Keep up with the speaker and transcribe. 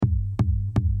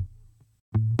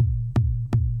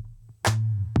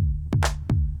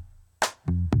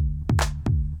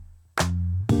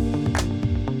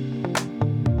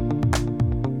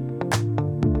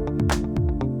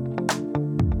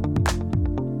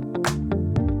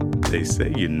They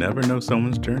say you never know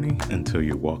someone's journey until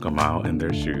you walk a mile in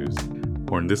their shoes,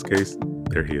 or in this case,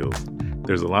 their heels.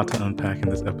 There's a lot to unpack in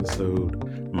this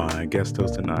episode. My guest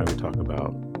host and I will talk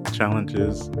about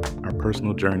challenges, our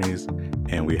personal journeys,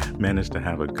 and we managed to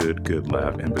have a good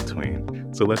laugh in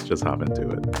between. So let's just hop into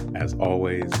it. As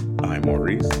always, I'm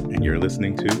Maurice, and you're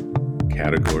listening to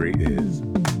Category Is.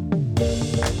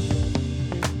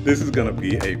 This is going to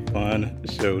be a fun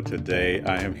show today.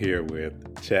 I am here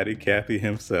with Chatty Cathy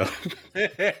himself.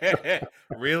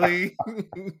 Really?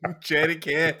 Chatty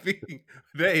Cathy?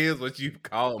 That is what you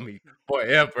call me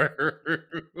forever.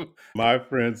 My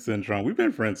friend Centron. We've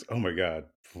been friends, oh my God,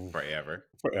 Forever.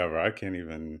 forever. I don't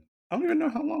even know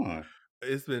how long.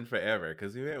 It's been forever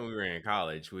because we met when we were in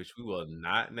college, which we will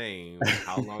not name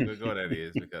how long ago that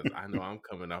is because I know I'm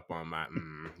coming up on my.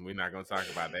 We're not going to talk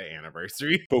about that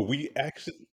anniversary. But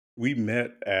we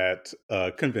met at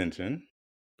a convention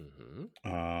hmm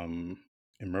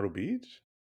in Myrtle Beach.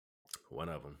 One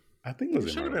of them. I think it was It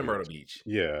in should have Myrtle been Myrtle Beach.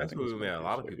 Beach. Yeah, I That's think it where was we met Myrtle a Beach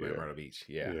lot of that people in year. Myrtle Beach.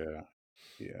 Yeah. Yeah,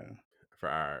 yeah. For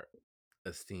our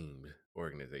esteemed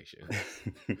organization.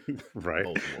 Right.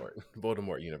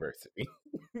 Voldemort University.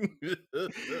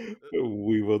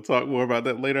 We will talk more about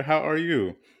that later. How are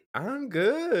you? I'm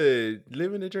good.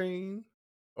 Living a dream.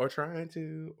 Or trying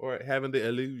to, or having the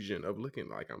illusion of looking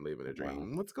like I'm living a Wow.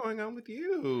 dream. What's going on with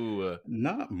you?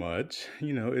 Not much.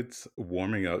 It's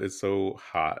warming up. It's so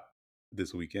hot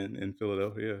this weekend in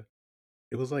Philadelphia.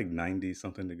 It was like 90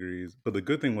 something degrees, but the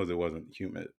good thing was it wasn't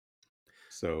humid.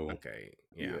 So, Okay,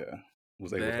 yeah. yeah,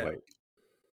 was able to That like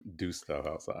do stuff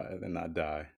outside and not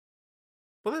die.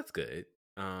 well, that's good.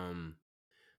 Um,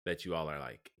 that you all are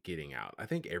like getting out. I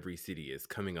think every city is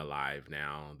coming alive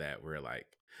now that we're like,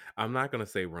 I'm not gonna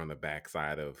say we're on the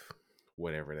backside of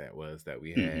whatever that was that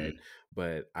we had, Mhm.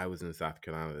 but I was in South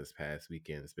Carolina this past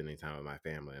weekend spending time with my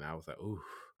family, and I was like, ooh,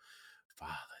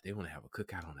 Father, they want to have a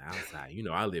cookout on the outside. You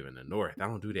know, I live in the north. I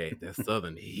don't do that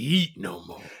southern heat no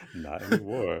more. Not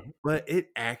anymore. But it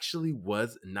actually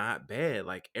was not bad.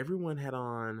 Like everyone had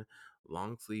on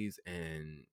long sleeves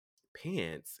and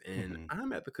pants, and Mhm.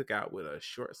 I'm at the cookout with a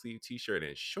short sleeve t-shirt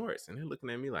and shorts, and they're looking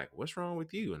at me like, "What's wrong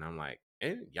with you?" And I'm like,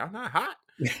 "And y'all not hot?"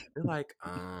 They're like,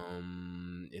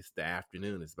 it's the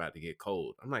afternoon. It's about to get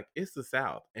cold." I'm like, "It's the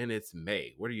South, and it's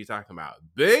May. What are you talking about,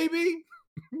 baby?"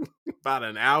 About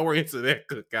an hour into that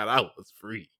cookout, I was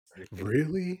freezing.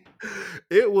 Really?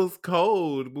 It was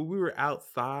cold, but we were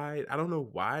outside. I don't know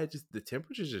why, just the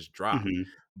temperature just dropped. Mhm.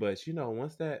 But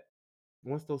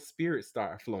once those spirits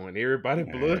start flowing, everybody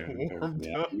blood Man, they warmed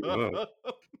warm you up up.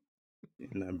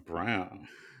 in that brown.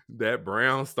 That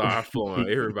brown started flowing.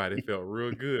 Everybody felt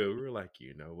real good. We were like,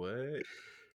 you know what?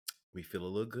 We feel a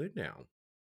little good now.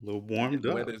 A little And warmed the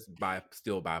up. weather's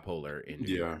still bipolar in New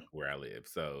Yeah. York where I live,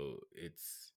 so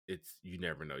it's you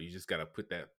never know. You just gotta put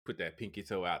that pinky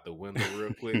toe out the window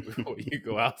real quick before you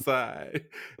go outside,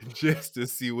 just to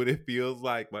see what it feels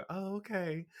like. But oh,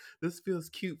 okay, this feels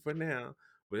cute for now.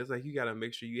 But it's like you gotta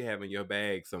make sure you have in your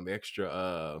bag some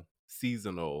extra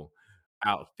seasonal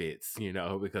outfits,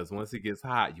 because once it gets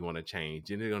hot, you want to change,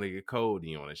 and it's gonna get cold,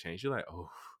 and you want to change. You're like, oh,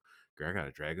 girl, I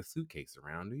gotta drag a suitcase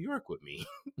around New York with me.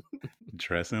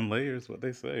 Dress in layers, what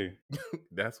they say.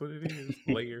 That's what it is.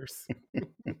 Layers.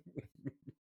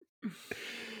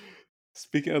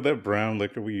 Speaking of that brown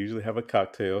liquor, we usually have a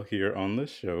cocktail here on the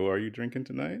show. Are you drinking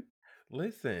tonight?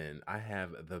 Listen, I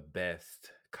have the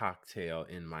best cocktail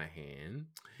in my hand.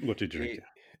 What you It drinking?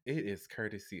 it is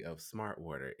courtesy of Smart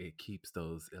Water. It keeps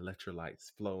those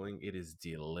electrolytes flowing. It is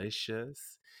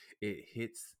delicious. It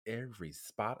hits every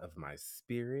spot of my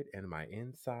spirit and my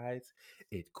insides.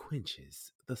 It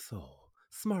quenches the soul.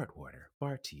 Smart Water,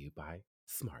 brought to you by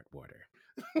Smart Water.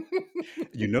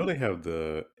 You know they have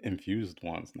the infused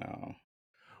ones now.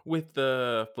 With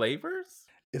the flavors?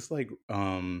 It's like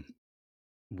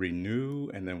renew,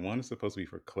 and then one is supposed to be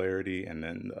for clarity, and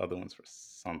then the other one's for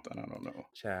something. I don't know.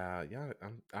 Child, y'all,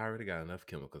 I already got enough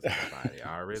chemicals in my body.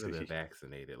 I already been See,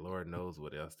 vaccinated. Lord knows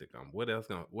what else to come. What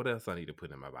else I need to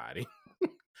put in my body?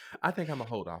 I think I'm gonna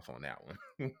hold off on that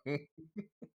one.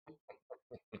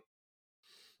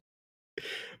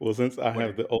 well, since I What have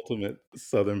are the ultimate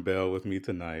Southern Belle with me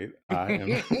tonight, I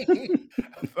am.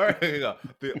 First, here we go.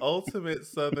 The ultimate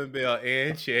Southern Belle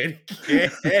and Chatty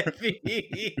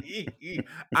Cathy.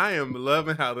 I am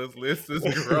loving how this list is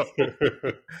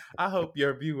growing. I hope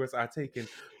your viewers are taking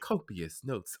copious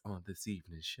notes on this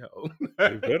evening's show.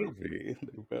 They better be.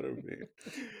 They better be.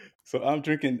 So I'm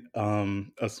drinking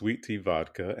a sweet tea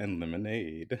vodka and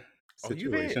lemonade Oh,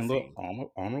 you situation. Little fancy.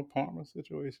 Arnold Palmer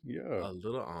situation. Yeah. A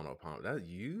little Arnold Palmer. That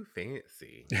you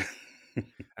fancy.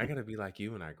 I gotta be like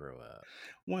you when I grow up.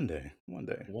 One day, one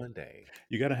day. One day.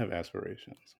 You gotta have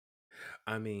aspirations.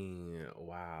 I mean,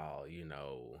 wow,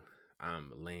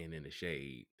 I'm laying in the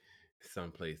shade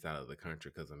someplace out of the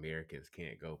country because Americans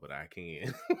can't go, but I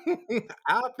can.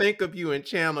 I'll think of you and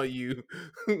channel you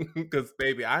because,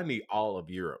 baby, I need all of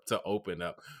Europe to open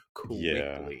up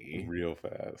Yeah, quickly. real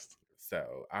fast.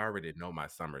 So I already know my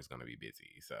summer is going to be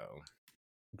busy. So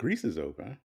Greece is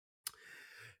open.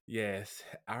 yes,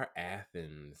 our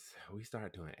Athens, we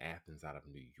start doing Athens out of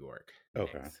New York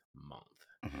Okay. next month.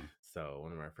 Uh-huh. So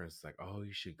one of my friends was like, "Oh,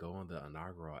 you should go on the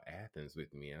inaugural Athens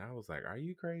with me." And I was like, "Are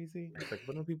you crazy?" I was like,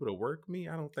 "But no people to work me?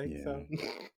 I don't think Yeah. so."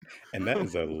 And that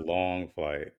is a long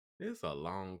flight. It's a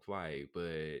long flight,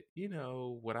 but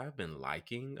what I've been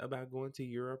liking about going to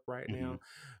Europe right Hmm. now,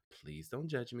 please don't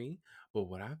judge me, but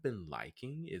what I've been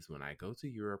liking is when I go to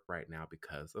Europe right now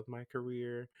because of my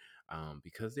career,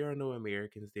 because there are no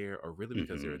Americans there, or really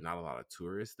because there are Hmm. not a lot of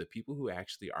tourists, the people who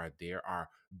actually are there are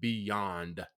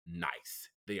beyond nice.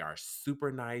 They are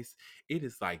super nice. It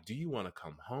is like, do you want to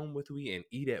come home with me and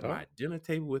eat at Oh, my dinner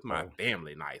table with my oh.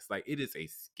 family nice? Like, it is a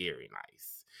scary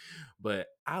nice, but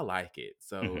I like it.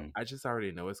 So Hmm. I just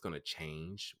already know it's going to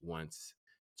change once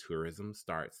tourism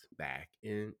starts back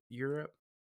in Europe.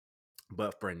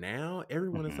 But for now,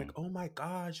 everyone is like, Hmm. "Oh my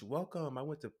gosh, welcome." I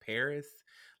went to Paris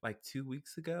like 2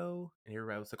 weeks ago, and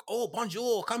everybody was like, "Oh,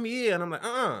 bonjour, come here." And I'm like,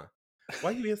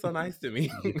 why you being so nice to me?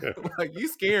 Yeah. Like, you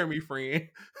scaring me, friend.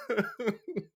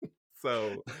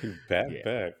 So, Back, yeah.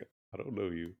 back. I don't know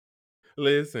you.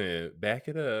 Listen, back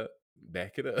it up.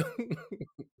 Back it up.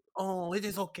 Oh, it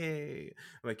is okay.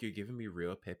 Like, you're giving me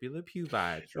real Pepe Le Pew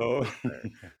vibes real Oh, quick,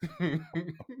 sir.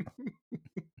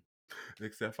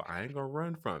 Except for I ain't gonna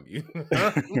run from you.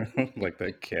 like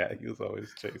that cat he was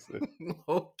always chasing.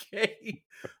 Okay.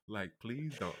 Like,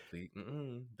 please,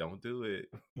 don't do it.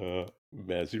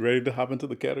 Man, you ready to hop into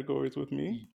the categories with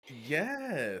me?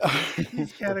 Yes, let's get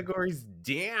these categories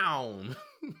down.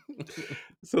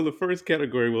 So the first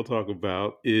category we'll talk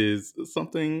about is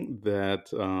something that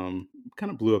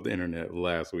kind of blew up the internet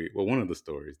last week. Well, one of the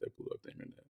stories that blew up the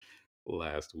internet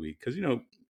last week, because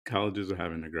colleges are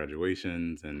having their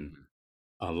graduations, and Mhm,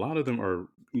 a lot of them are,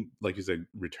 like you said,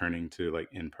 returning to like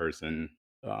in person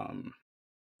um,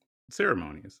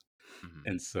 ceremonies. mhm.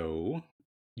 And so,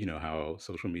 you know how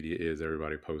social media is,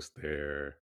 everybody posts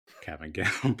their cap and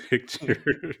gown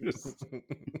pictures.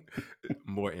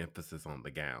 More emphasis on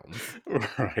the gowns.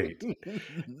 Right.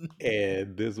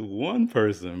 And this one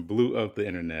person blew up the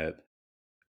internet,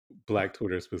 Black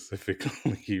Twitter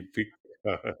specifically,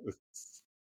 because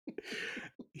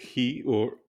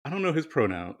or I don't know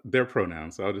their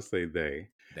pronouns, so I'll just say they,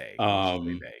 They, we'll just say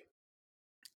um, they.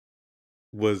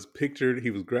 was pictured,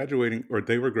 he was graduating, or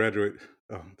they were graduating.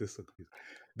 Oh, this is so confusing.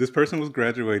 This person was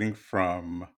graduating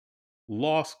from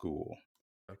law school,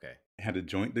 Okay, had a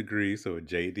joint degree, so a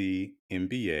JD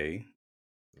MBA,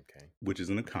 okay. which is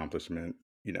an accomplishment,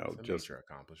 It's a just major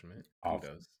accomplishment. off.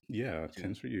 Kudos Yeah, to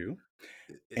 10s for you.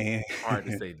 it And hard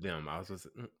to say them. I was just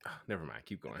never mind,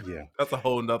 keep going. yeah. That's a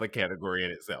whole nother category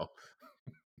in itself.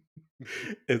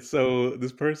 And so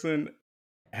this person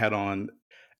had on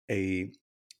a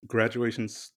graduation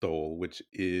stole, which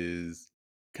is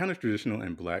kind of traditional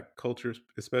in Black culture,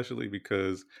 especially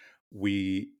because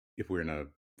if we're in a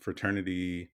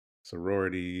fraternity,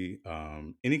 sorority,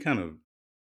 any kind of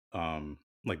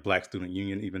like Black Student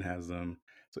Union even has them.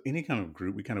 So any kind of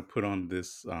group, we kind of put on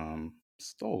this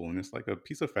stole, and it's like a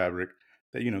piece of fabric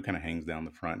that kind of hangs down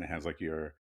the front and it has like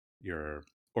your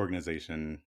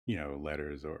organization,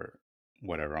 letters or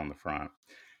whatever on the front.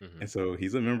 And Mhm. so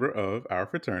he's a member of our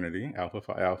fraternity, Alpha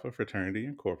Phi Alpha Fraternity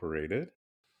Incorporated.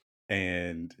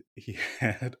 And he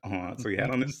had on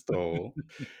his stole,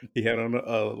 he had on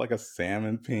like a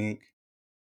salmon pink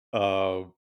uh,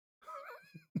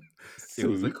 It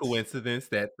was a suit. coincidence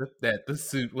that the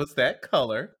suit was that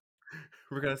color.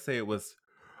 We're gonna say it was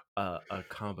a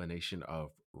combination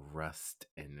of rust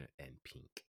and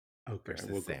pink Okay, versus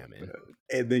we'll go with salmon.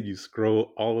 that. And then you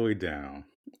scroll all the way down,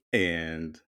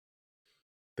 and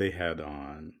they had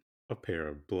on a pair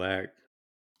of black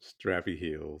strappy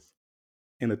heels.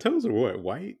 And the toes are what?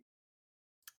 White?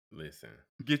 Listen,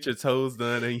 get your toes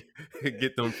done and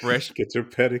get them fresh, Get your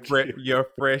pedicure. your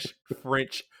fresh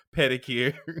French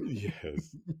pedicure.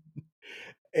 Yes.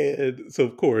 And so,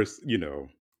 of course,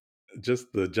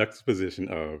 just the juxtaposition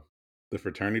of the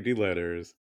fraternity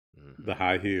letters, the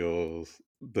high Mhm. heels,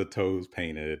 the toes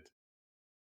painted.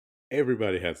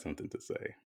 Everybody had something to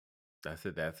say. I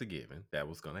said that's a given. That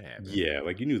was gonna happen. Yeah,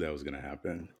 like you knew that was going to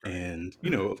happen. Right. And,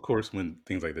 of course, when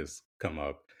things like this come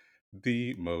up,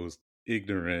 the most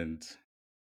ignorant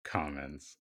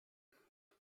comments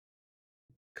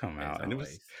come As out. And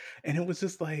always. it was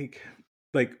just like,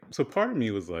 so part of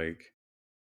me was like,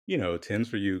 Tens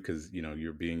for you because,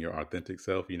 you're being your authentic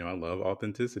self. I love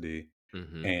authenticity.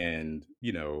 Hmm. And,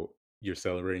 you're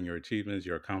celebrating your achievements,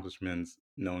 your accomplishments.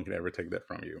 No one can ever take that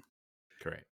from you.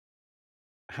 Correct.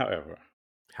 However,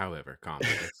 However, comma,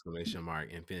 exclamation mark,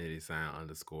 infinity sign,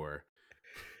 underscore.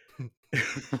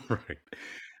 right.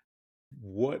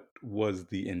 What was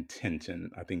the intention,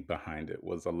 I think, behind it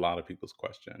was a lot of people's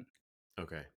question.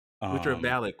 Okay. Which are Um,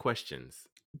 valid questions.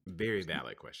 Very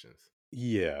valid questions.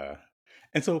 yeah.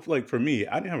 And so, like, for me,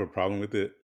 I didn't have a problem with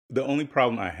it. The only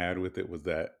problem I had with it was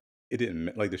that it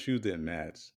didn't like, the shoes didn't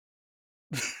match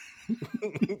Here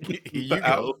the you go.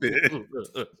 outfit.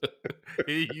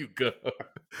 Here you go.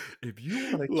 If you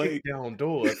want to kick Like down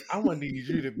doors, I'm gonna need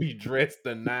you to be dressed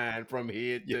to nine from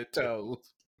head yeah, to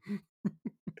toes. at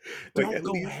Don't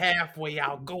go least halfway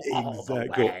out. Go all the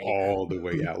exact go way. all the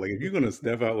way out. Like, if you're gonna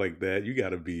step out like that, you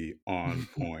gotta be on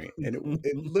point. And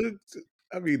it looked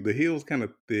I mean, the heel's kinda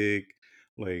thick,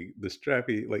 like, the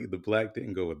strappy like, the black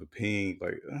didn't go with the pink,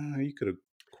 like, you could've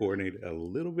coordinated a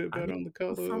little bit I mean, better on the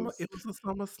colors it was a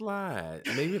summer slide.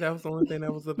 Maybe that was the only thing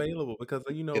that was available because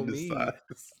you know and the me.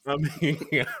 size. I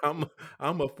mean,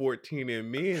 I'm a 14 in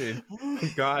men,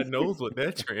 and God knows what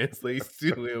that translates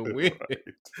to in women. Right.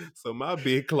 So my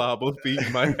big clobber feet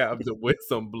might have to wear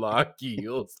some block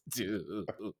heels too.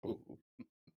 I'm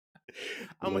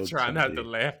gonna Little try not to chunky.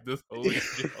 laugh this whole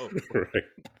show.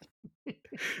 Right.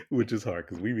 Which is hard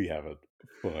because we be having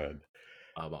fun.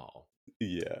 A ball.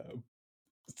 Yeah.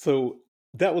 So,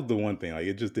 that was the one thing, like,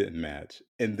 it just didn't match.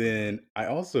 And Mhm. then I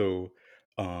also,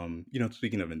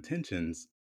 speaking of intentions,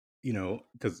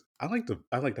 because I like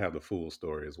to have the full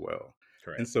story as well.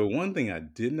 And Correct. so one thing I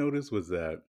did notice was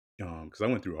that, because I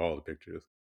went through all the pictures,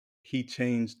 he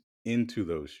changed into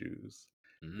those shoes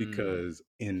Mm. because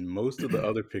in most of the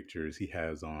other pictures he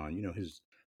has on, his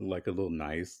like a little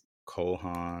nice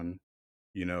Kohan,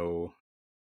 you know,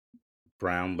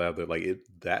 brown leather, like it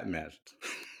that matched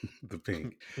the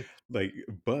pink. Like,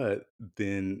 but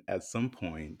then at some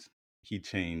point he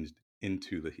changed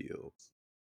into the heels.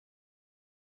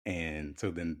 And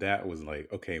so then that was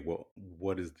like, okay, well,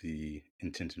 what is the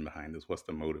intention behind this? What's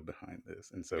the motive behind this?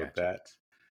 And so Gotcha. that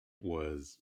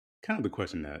was kind of the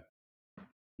question that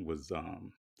was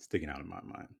sticking out in my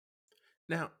mind.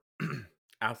 Now,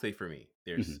 I'll say for me,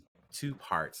 there's Mhm. two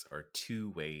parts or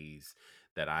two ways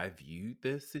that I viewed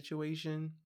this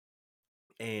situation.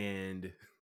 And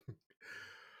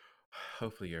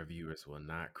hopefully your viewers will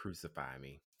not crucify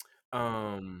me.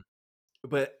 Um,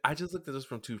 but I just looked at this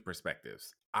from two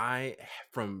perspectives.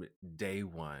 From day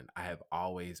one, I have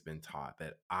always been taught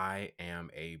that I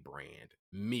am a brand.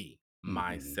 Me, Mhm.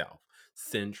 myself,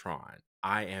 Centron.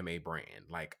 I am a brand.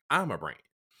 Like I'm a brand.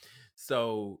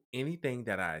 So anything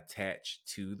that I attach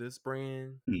to this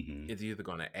brand Mhm. is either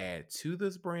going to add to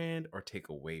this brand or take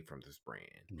away from this brand.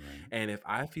 Right. And if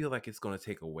I feel like it's going to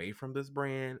take away from this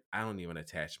brand, I don't even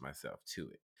attach myself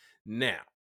to it. Now,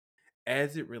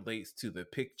 as it relates to the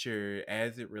picture,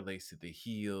 as it relates to the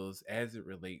heels, as it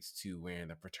relates to wearing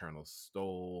the fraternal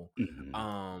stole,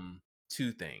 Mhm.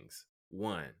 two things.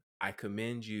 One, I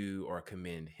commend you or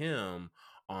commend him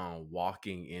on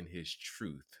walking in his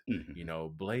truth,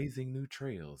 Mhm. blazing new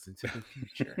trails into the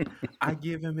future. I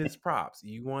give him his props.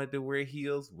 You wanted to wear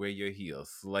heels, wear your heels,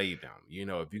 slay them.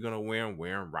 If you're gonna wear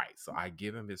them right. So I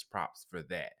give him his props for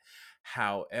that.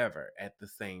 However, at the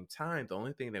same time, the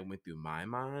only thing that went through my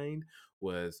mind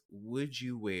was, would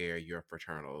you wear your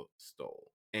fraternal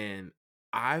stole? And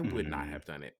I would not Mhm. have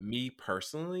done it, me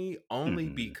personally, only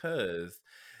Mhm. because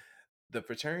the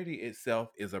fraternity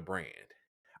itself is a brand.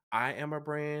 I am a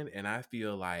brand, and I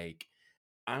feel like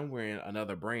I'm wearing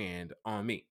another brand on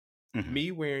me. Mhm.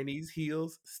 Me wearing these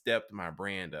heels stepped my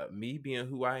brand up. Me being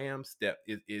who I am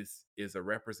is a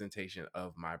representation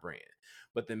of my brand.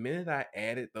 But the minute I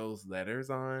added those letters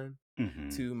on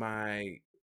Mhm. to my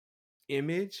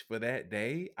image for that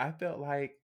day, I felt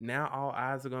like now all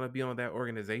eyes are going to be on that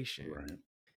organization Right.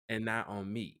 and not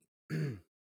on me.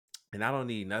 And I don't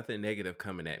need nothing negative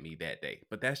coming at me that day.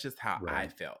 But that's just how I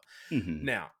Right. felt. Mhm.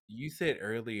 Now, you said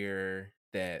earlier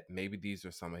that maybe these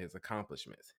are some of his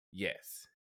accomplishments. Yes.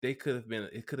 It could have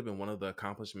been one of the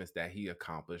accomplishments that he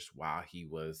accomplished while he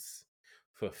was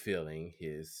fulfilling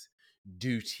his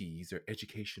duties or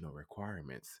educational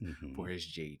requirements for Mhm. his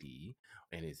JD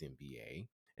and his MBA.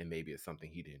 And maybe it's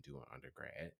something he didn't do in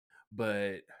undergrad.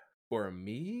 But for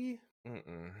me,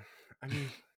 I mean,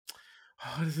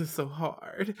 Oh, this is so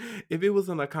hard. If it was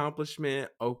an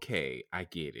accomplishment, okay, I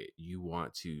get it. You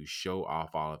want to show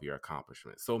off all of your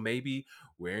accomplishments. So maybe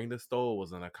wearing the stole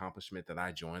was an accomplishment that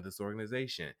I joined this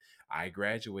organization. I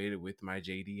graduated with my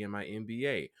JD and my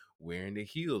MBA. Wearing the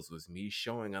heels was me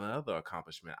showing another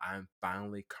accomplishment. I'm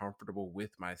finally comfortable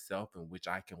with myself in which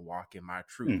I can walk in my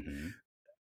truth. Hmm.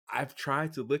 I've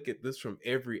tried to look at this from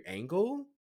every angle,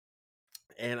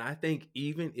 and I think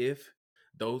even if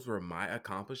those were my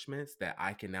accomplishments that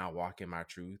I can now walk in my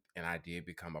truth and I did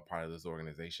become a part of this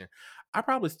organization, I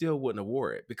probably still wouldn't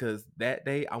award it because that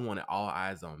day I wanted all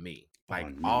eyes on me. Like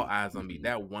On all me. eyes on me. Hmm.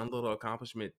 That one little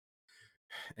accomplishment,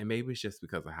 and maybe it's just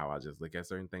because of how I just look at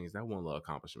certain things. That one little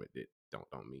accomplishment that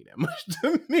don't mean that much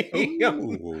to me.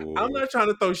 I'm Oh, not trying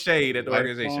to throw shade at the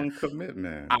organization. lifelong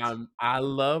commitment. I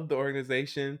love the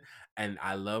organization, and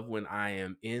I love when I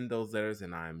am in those letters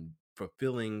and I'm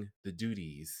fulfilling the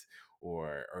duties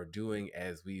or doing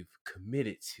as we've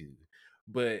committed to.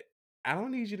 But I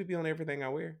don't need you to be on everything I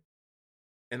wear,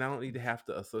 and I don't need to have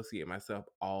to associate myself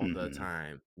all the Hmm.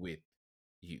 time with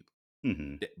you.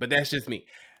 Hmm. But that's just me.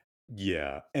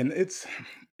 Yeah, and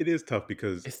it is tough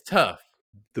because It's tough.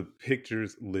 the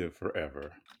pictures live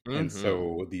forever, and Mhm.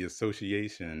 so the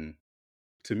association,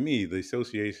 to me, the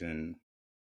association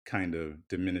kind of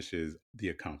diminishes the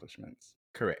accomplishments,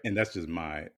 Correct. and that's just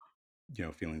my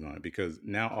feelings on it because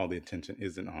now all the attention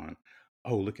isn't on,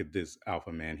 oh, look at this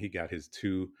alpha man, he got his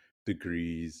 2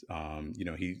 degrees,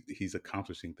 he's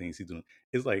accomplishing things, he's doing,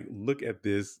 it's like, look at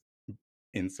this,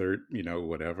 insert,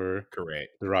 whatever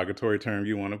Correct. derogatory term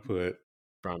you want to put.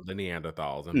 From the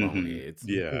Neanderthals and Mhm. boneheads.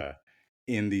 Yeah,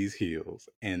 in these heels,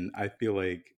 and I feel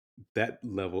like that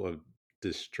level of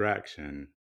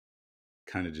distraction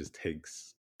kinda just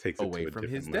takes it Away to a from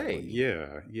his different level. day.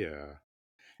 Yeah, yeah,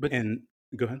 But and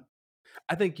go ahead.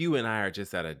 I think you and I are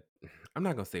just at a I'm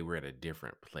not gonna say we're at a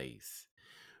different place,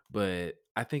 but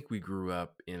I think we grew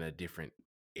up in a different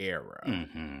era.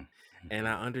 Mhm, And mhm,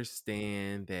 I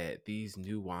understand that these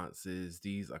nuances,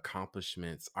 these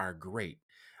accomplishments are great.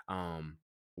 Um,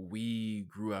 we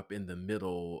grew up in the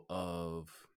middle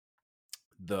of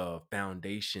the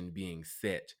foundation being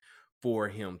set for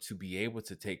him to be able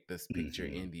to take this picture mhm,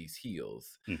 in these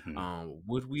heels. mhm.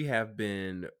 Would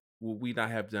we not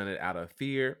have done it out of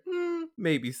fear?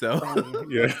 Maybe so. Probably,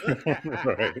 yeah.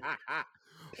 Right,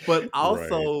 But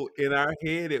right. also in our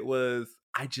head, it was,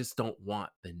 I just don't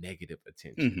want the negative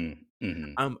attention. Mhm,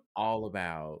 mhm. I'm all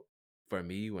about, for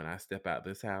me, when I step out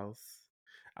this house,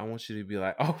 I want you to be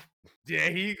like, oh,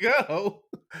 there you go.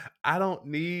 I don't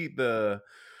need the,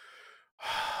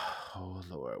 oh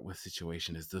Lord, what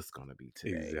situation is this going to be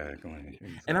Exactly, today?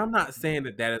 And I'm exactly. not saying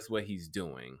that that is what he's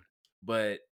doing,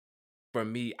 but for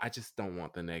me, I just don't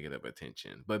want the negative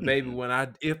attention. But baby, Mhm. when I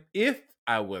if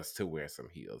I was to wear some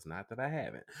heels, not that I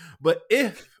haven't, but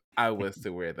if I was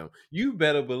to wear them, you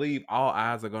better believe all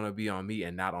eyes are going to be on me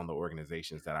and not on the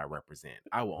organizations that I represent.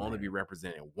 I will only be Right.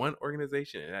 representing one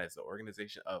organization, and that is the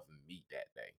organization of me that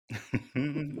day.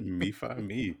 Me fi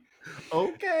me.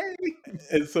 Okay,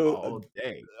 And so, all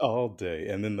day. all day,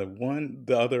 and then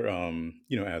the other,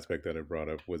 aspect that I brought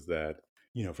up was that,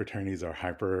 fraternities are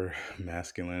hyper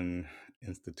masculine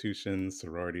institutions,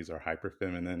 sororities are hyper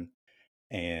feminine,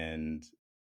 and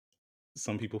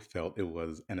some people felt it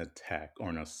was an attack or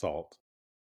an assault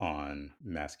on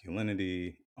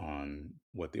masculinity, on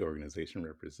what the organization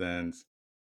represents,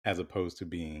 as opposed to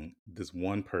being this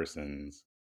one person's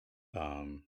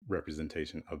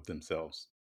representation of themselves.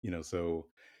 So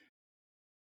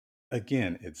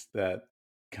again, it's that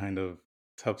kind of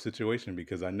tough situation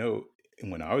because I know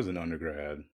when I was an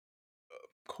undergrad, of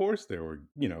course there were,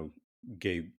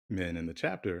 gay men in the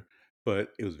chapter,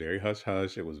 but it was very hush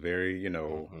hush. It was very,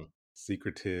 Mhm.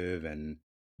 secretive, and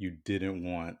you didn't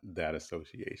want that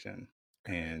association.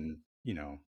 Correct. And,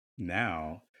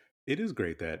 now it is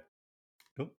great that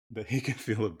that he can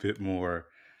feel a bit more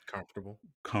Comfortable.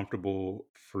 comfortable,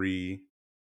 free,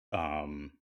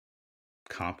 um,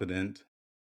 confident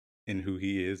in who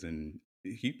he is, and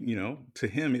to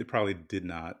him, it probably did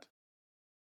not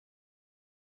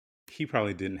he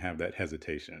probably didn't have that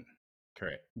hesitation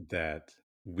Correct. that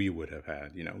we would have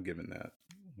had, given that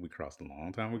we crossed a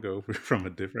long time ago, we're from a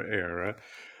different era.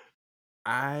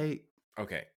 I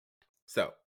okay.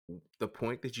 So, the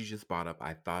point that you just brought up,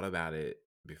 I thought about it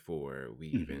before we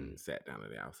Mhm. even sat down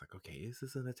today. I was like, okay, is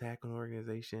this an attack on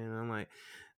organization? And I'm like,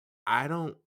 I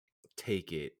don't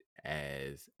take it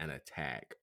as an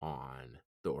attack on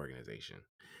the organization.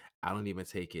 I don't even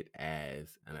take it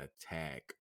as an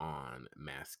attack on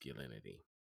masculinity.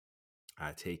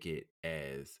 I take it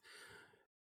as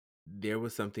there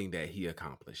was something that he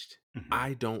accomplished. Mhm.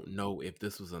 I don't know if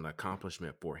this was an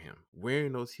accomplishment for him.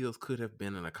 Wearing those heels could have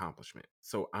been an accomplishment.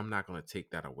 So I'm not going to take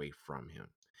that away from him.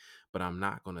 But I'm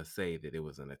not going to say that it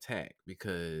was an attack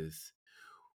because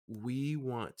we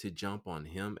want to jump on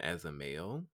him as a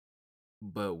male,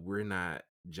 but we're not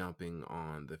jumping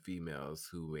on the females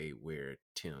who wear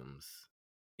Tims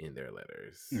in their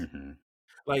letters. Mhm.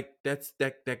 Like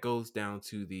that goes down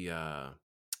to the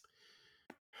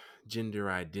gender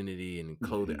identity and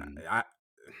clothing. Mhm.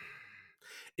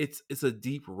 It's a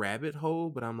deep rabbit hole,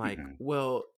 but I'm like, Mhm.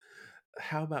 well,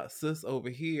 how about sis over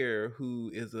here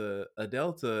who is a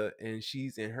Delta and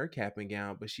she's in her cap and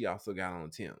gown, but she also got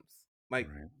on Tim's. Right.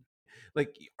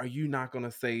 Like, are you not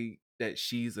gonna say that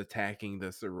she's attacking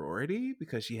the sorority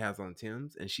because she has on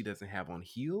Tim's and she doesn't have on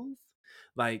heels?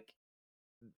 Like,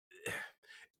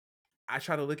 I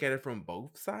try to look at it from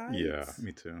both Yeah, sides.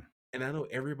 me too. And I know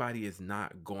everybody is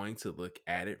not going to look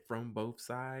at it from both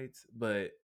sides,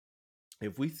 but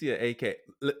if we see an AK,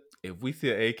 if we see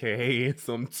an AKA in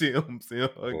some Tim's in her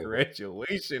Oh.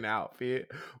 graduation outfit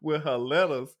with her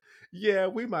letters, yeah,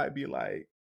 we might be like,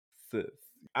 sis,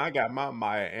 I got my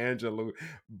Maya Angelou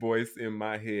voice in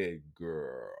my head,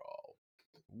 girl.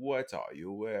 What are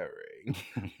you wearing?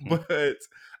 But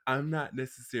I'm not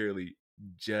necessarily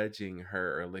judging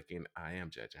her or looking. I am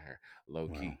judging her low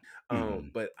Wow. key.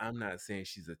 Mhm. But I'm not saying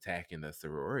she's attacking the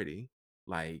sorority.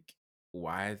 Like,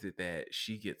 why is it that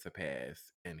she gets a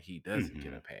pass and he doesn't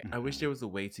get a Mhm. pass? I wish Mhm. there was a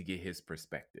way to get his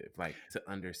perspective, like to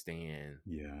understand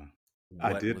Yeah.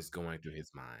 I what did was going through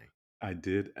his mind. I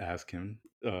did ask him,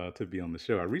 to be on the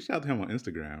show. I reached out to him on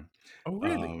Instagram. Oh,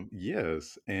 really?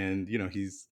 Yes, and,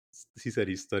 he said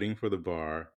he's studying for the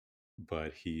bar,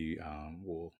 but he,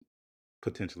 will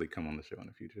potentially come on the show in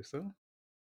the future, so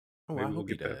Oh, I maybe we'll hope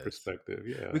he get that does. perspective,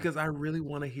 yeah. Because I really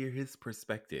want to hear his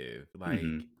perspective. Like,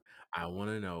 Mhm. I want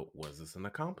to know, was this an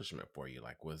accomplishment for you?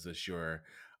 Like, was this your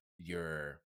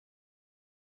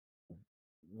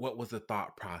what was the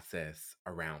thought process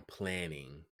around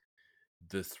planning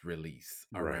this release,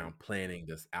 Right. around planning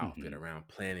this outfit, Mhm. around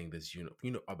planning this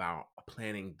about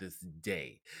planning this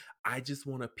day? I just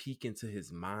want to peek into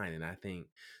his mind. And I think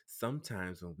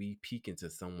sometimes when we peek into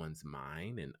someone's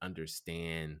mind and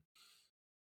understand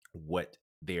what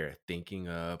they're thinking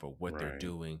of or what they're Right.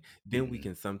 doing, then we Mhm.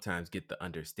 can sometimes get the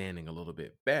understanding a little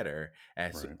bit better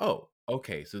as to, Right. oh,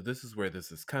 okay, so this is where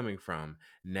this is coming from.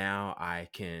 Now I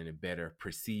can better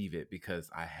perceive it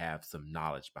because I have some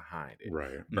knowledge behind it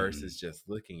Right. versus Mhm. just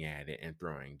looking at it and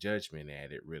throwing judgment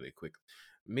at it really quick.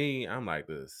 Me, I'm like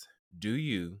this. Do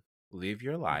you live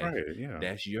your life? Right, yeah.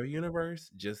 That's your universe.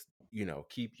 Just,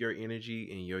 keep your energy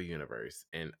in your universe.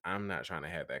 And I'm not trying to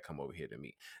have that come over here to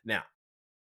me. Now,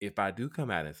 if I do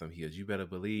come out in some heels, you better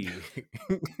believe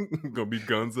gonna be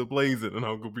guns a blazing and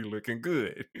I'm gonna be looking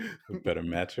good. It better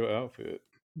match your outfit.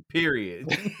 Period.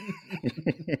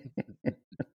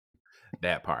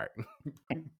 That part.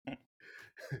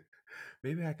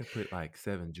 Maybe I could put like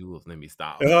 7 jewels. Let me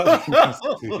stop.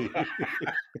 See?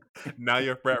 Now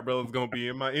your frat brother's gonna be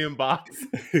in my inbox.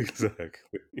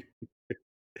 Exactly.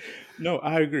 No,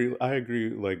 I agree,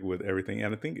 like, with everything,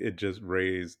 and I think it just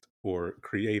raised or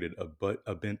created a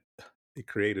bit it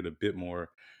created a bit more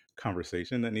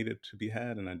conversation that needed to be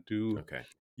had, and I do, Okay.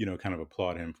 kind of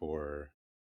applaud him for,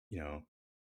 you know,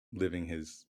 living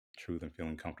his truth and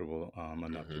feeling comfortable,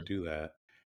 enough to Hmm. do that,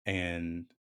 and,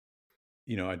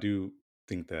 I do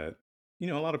think that, a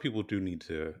lot of people do need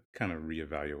to kind of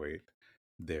reevaluate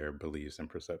their beliefs and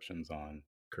perceptions on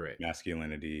Correct.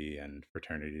 masculinity and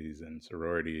fraternities and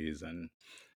sororities and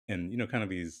kind of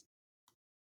these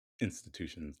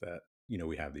institutions that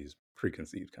we have these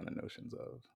preconceived kind of notions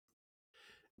of.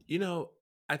 You know,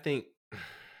 I think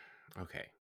okay.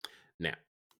 Now,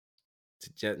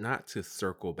 not to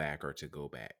circle back or to go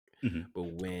back, Hmm. but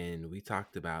when we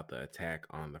talked about the attack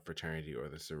on the fraternity or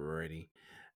the sorority,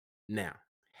 now,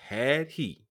 had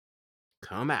he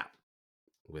come out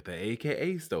with an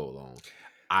AKA stole on,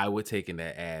 I would taken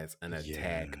that as an Yeah,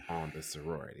 attack on the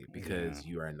sorority yeah, because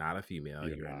you are not a female,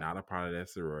 you're you are not. not a part of that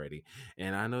sorority.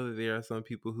 And I know that there are some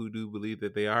people who do believe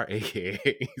that they are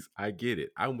AKAs. I get it.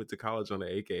 I went to college on an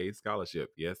AKA scholarship.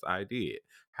 Yes, I did.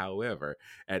 However,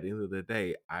 at the end of the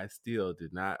day, I still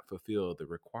did not fulfill the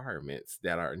requirements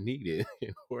that are needed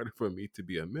in order for me to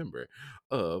be a member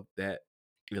of that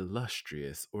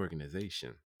illustrious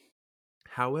organization.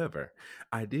 However,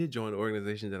 I did join the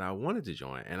organization that I wanted to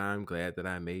join, and I'm glad that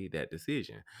I made that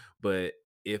decision. But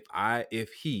if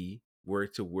he were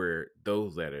to wear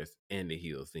those letters and the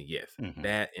heels, then yes, Hmm.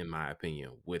 that in my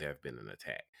opinion would have been an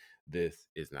attack. This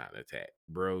is not an attack.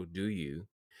 Bro, do you?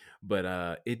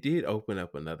 But it did open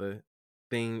up another.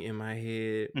 thing in my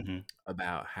head Hmm.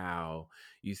 about how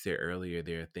you said earlier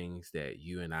there are things that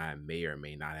you and I may or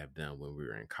may not have done when we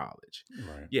were in college.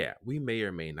 Right. Yeah, we may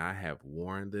or may not have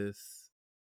worn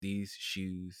these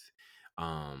shoes.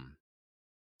 Um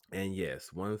and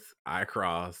yes, once I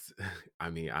crossed, I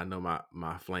mean, I know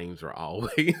my flames were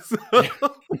always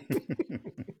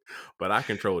but I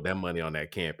controlled that money on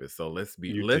that campus. So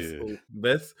You did.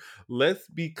 let's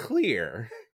be clear.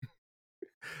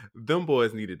 Them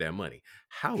boys needed that money.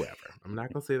 However, I'm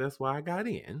not gonna say that's why I got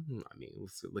in. I mean,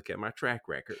 let's look at my track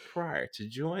record prior to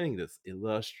joining this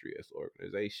illustrious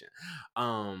organization.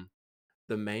 Um,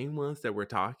 the main ones that we're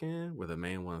talking were the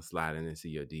main ones sliding into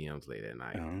your DMs late at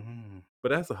night. Oh. But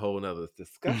that's a whole nother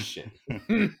discussion.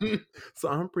 So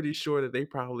I'm pretty sure that they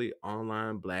probably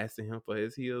online blasting him for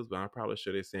his heels, but I'm probably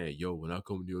sure they're saying, "Yo, when I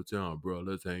come to your town, bro,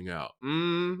 let's hang out."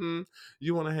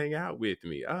 You want to hang out with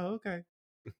me? Oh, okay.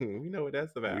 We know what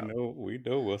that's we about. know we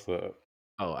know what's up.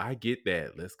 Oh, I get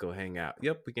that. Let's go hang out.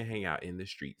 Yep, we can hang out in the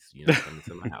streets. You're not coming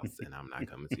to my house, and I'm not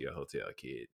coming to your hotel,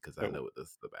 kid, because I Oh, know what this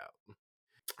is about.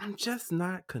 I'm just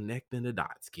not connecting the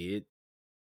dots, kid.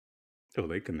 oh,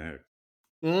 they connect.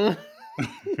 Mm.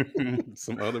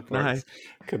 Some other Nah, parts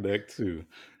connect too.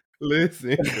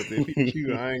 listen, because if it's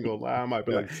you, I ain't gonna lie. I might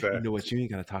be like, you know Exactly. what? You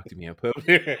ain't gotta talk to me in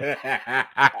public.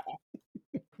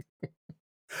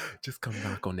 Just come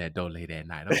knock on that door late at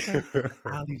night, okay?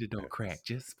 I'll leave the door cracked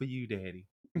just for you, daddy.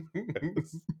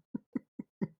 Yes.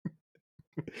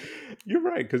 You're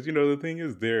right, because the thing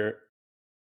is, there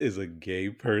is a gay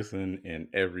person in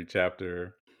every chapter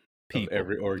of People,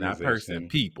 every not person, organization.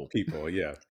 people. People,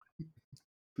 yeah,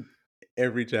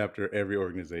 every chapter, every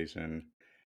organization,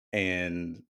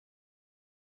 and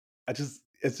it's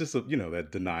just that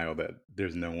denial that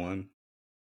there's no one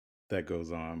that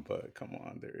goes on, but come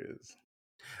on, there is.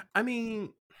 I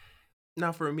mean,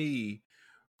 now for me,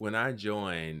 when I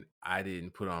joined, I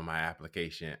didn't put on my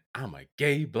application, I'm a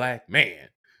gay black man.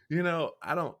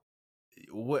 I don't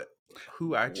what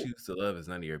who I W- choose to love is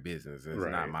none of your business. It's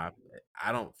not Right. my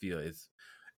I don't feel it's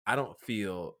I don't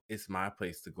feel it's my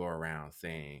place to go around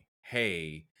saying,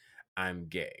 "Hey, I'm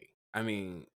gay." I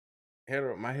mean,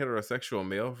 my heterosexual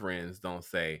male friends don't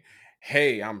say,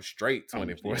 "Hey, I'm straight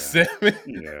Yeah. 24/7."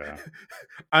 Yeah.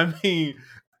 I mean,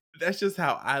 that's just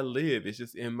how I live. It's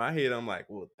just in my head I'm like,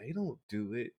 "Well, they don't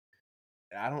do it.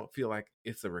 I don't feel like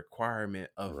it's a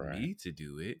requirement of Right. me to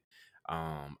do it."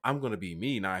 I'm gonna be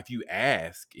me. Now, if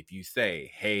you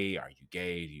say, "Hey, are you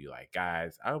gay? Do you like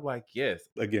guys?" I'm like, "Yes."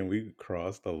 Again, we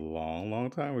crossed a long, long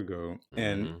time ago,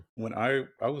 and Hmm. when I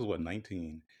was, what,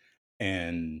 19,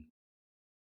 and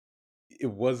it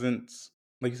wasn't,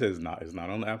 like you said, it's not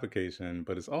on the application,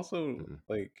 but it's also, Hmm.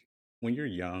 like, when you're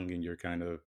young and you're kind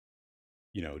of,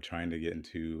 trying to get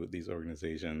into these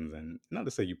organizations, and not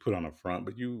to say you put on a front,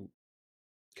 but you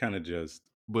kinda just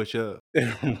Bush up.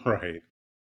 right,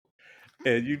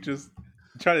 and you just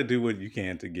try to do what you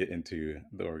can to get into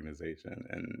the organization,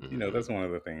 and, Hmm. that's one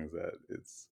of the things that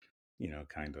it's,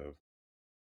 kind of,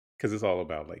 because it's all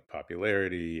about, like,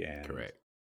 popularity and Correct.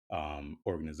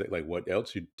 organization, like, what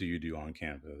else do you do on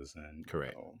campus, and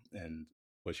Correct. and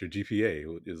what's your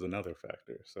GPA is another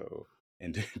factor. So,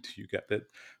 and do you got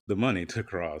the money to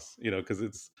cross, because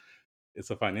it's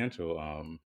a financial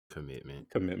Commitment.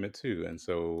 commitment too. And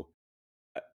so,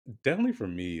 uh, definitely for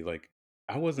me, like,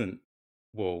 I wasn't,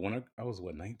 well, when I was,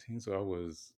 what, 19, so I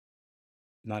was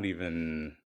not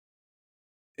even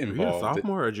Were you a involved in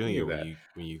sophomore or any junior of that.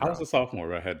 when you I was a crossed? sophomore,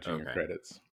 but I had junior Okay.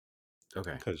 credits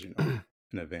Okay. because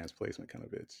an advanced placement kind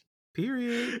of bitch.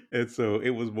 Period. And so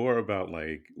it was more about,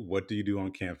 like, what do you do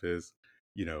on campus?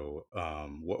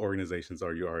 What organizations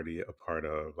are you already a part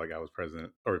of? Like, I was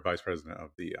president or vice president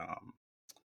of the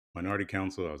minority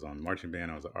council. I was on the marching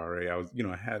band. I was an RA. I was,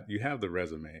 you have the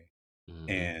resume, Hmm.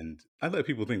 and I let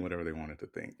people think whatever they wanted to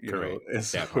think, Correct. and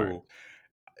That part. so,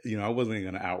 I wasn't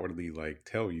going to outwardly, like,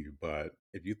 tell you, but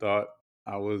if you thought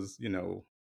I was,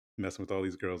 messing with all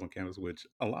these girls on campus, which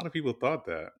a lot of people thought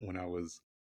that when I was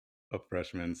a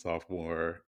freshman,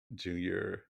 sophomore,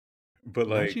 junior, but, Not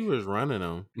like, you was running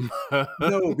them.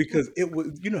 no, because it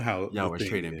was, how the Y'all was thing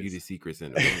trading beauty is. secrets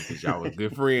in the room because y'all was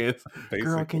good friends.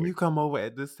 Girl, can Basically, you come over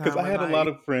at this because I time of had a lot night?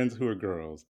 of friends who are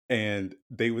girls, and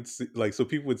they would see, like, so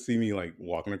people would see me, like,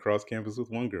 walking across campus with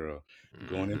one girl,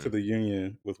 going into Hmm. the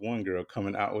union with one girl,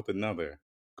 coming out with another,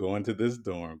 going to this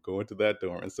dorm, going to that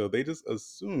dorm, and so they just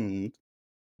assumed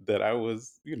that I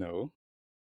was,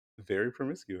 very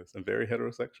promiscuous and very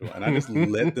heterosexual, and I just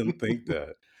let them think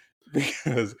that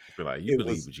because Be like, you it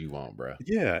believe was. what you want, bro.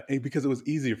 Yeah, and because it was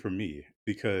easier for me,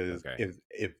 because Okay.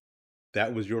 if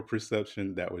that was your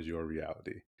perception, that was your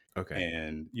reality. Okay.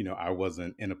 And, I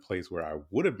wasn't in a place where I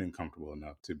would have been comfortable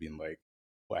enough to be like,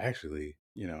 well, actually,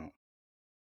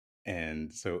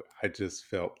 and so I just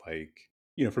felt like,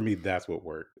 for me, that's what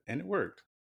worked, and it worked.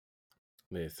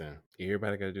 Listen,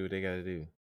 everybody got to do what they got to do.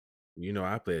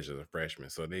 I pledged as a freshman,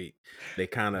 so they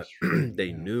kind of That's true. they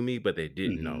Yeah. knew me, but they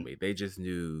didn't know Hmm. me. They just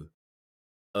knew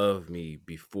of me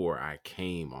before I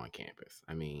came on campus.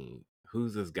 I mean,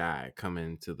 who's this guy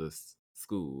coming to this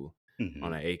school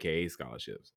on Hmm. an AKA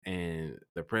scholarships? And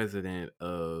the president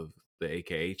of the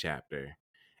AKA chapter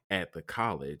at the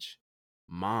college,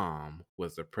 mom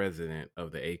was the president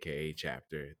of the AKA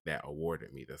chapter that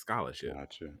awarded me the scholarship.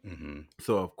 Gotcha. Hmm.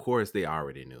 So of course they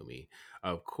already knew me.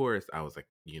 Of course I was like,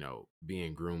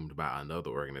 being groomed by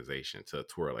another organization to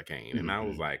twirl a cane. And I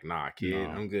was Hmm. like, nah, kid, No.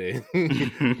 I'm good.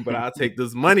 But I'll take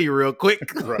this money real quick.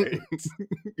 Right.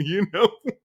 you know,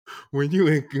 when you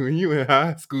in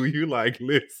high school, you like,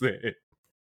 listen,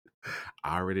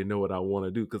 I already know what I want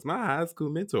to do because my high school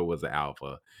mentor was an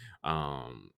alpha.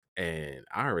 And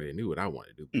I already knew what I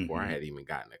wanted to do before I Hmm. had even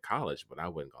gotten to college, but I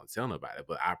wasn't going to tell nobody.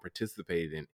 But I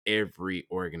participated in every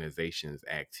organization's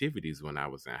activities when I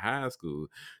was in high school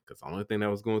because the only thing that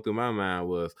was going through my mind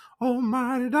was,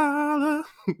 almighty dollar.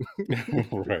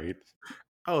 Right.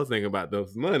 I was thinking about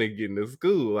those money getting to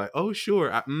school. Like, oh,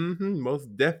 sure.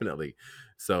 Most definitely.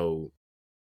 So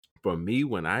for me,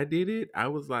 when I did it, I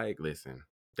was like, listen,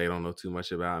 they don't know too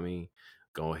much about me.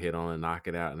 Go ahead on and knock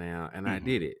it out now. And I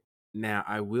did Hmm. it. Now,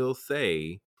 I will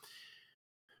say,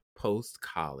 post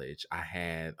college, I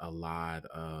had a lot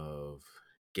of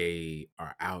gay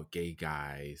or out gay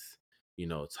guys,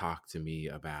 talk to me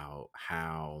about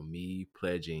how me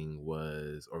pledging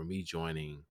was, or me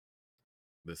joining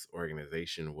this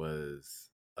organization was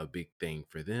a big thing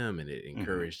for them, and it Hmm.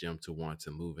 encouraged them to want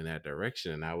to move in that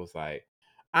direction. And I was like,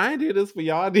 I ain't did this for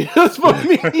y'all, I did this for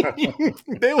me.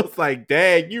 They was like,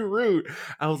 Dad, you rude.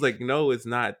 I was like, no, it's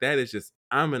not that. It's just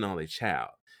I'm an only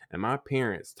child. And my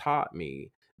parents taught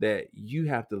me that you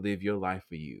have to live your life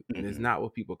for you. And it's Hmm. not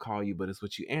what people call you, but it's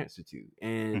what you answer to.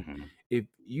 And Hmm. if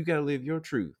you got to live your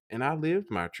truth, and I lived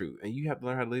my truth, and you have to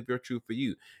learn how to live your truth for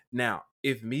you. Now,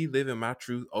 if me living my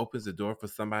truth opens the door for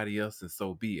somebody else, and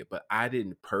so be it. But I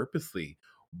didn't purposely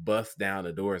bust down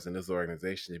the doors in this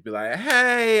organization to be like,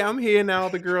 hey, I'm here now.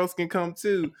 The girls can come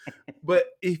too. But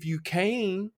if you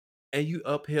came and you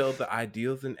upheld the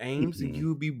ideals and aims, then Hmm. you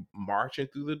would be marching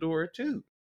through the door too.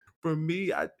 For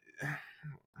me, I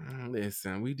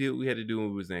listen, we had to do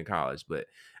when we was in college, but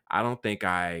I don't think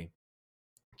I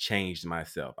changed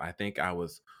myself. I think I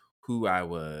was who I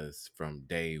was from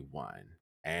day one.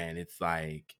 And it's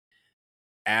like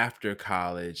after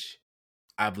college,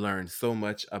 I've learned so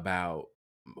much about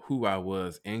who I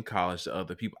was in college to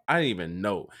other people. I didn't even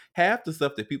know half the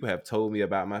stuff that people have told me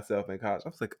about myself in college. I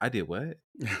was like, I did what?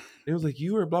 It was like,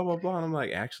 you were blah, blah, blah. And I'm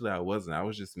like, actually, I wasn't. I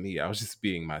was just me. I was just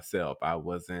being myself. I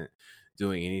wasn't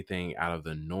doing anything out of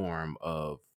the norm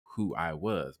of who I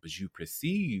was. But you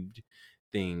perceived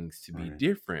things to be Right.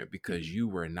 different Hmm. because you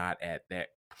were not at that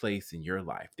place in your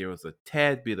life. There was a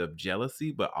tad bit of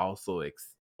jealousy, but also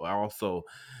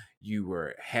you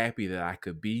were happy that I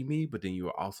could be me, but then you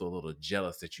were also a little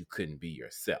jealous that you couldn't be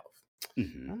yourself.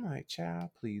 Hmm. I'm like, child,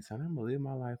 please, honey, I'm gonna live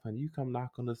my life, honey. You come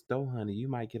knock on this door, honey, you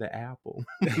might get an apple.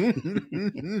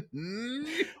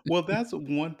 Well, that's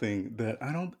one thing that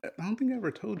I don't think I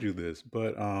ever told you this,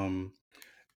 but and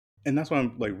that's why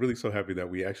I'm like really so happy that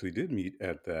we actually did meet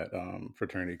at that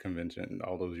fraternity convention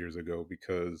all those years ago,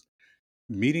 because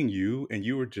meeting you, and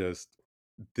you were just,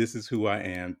 this is who I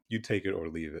am, you take it or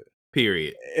leave it.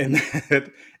 Period. And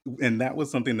that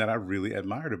was something that I really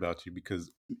admired about you,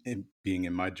 because in being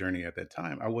in my journey at that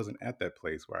time, I wasn't at that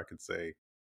place where I could say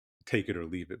take it or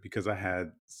leave it, because I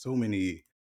had so many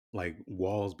like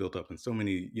walls built up and so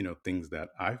many, things that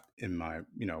I in my,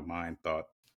 mind thought,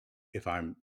 if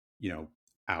I'm, you know,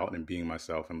 out and being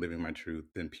myself and living my truth,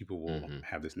 then people will Hmm.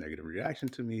 have this negative reaction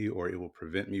to me, or it will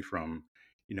prevent me from,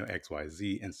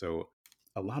 XYZ. And so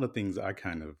a lot of things I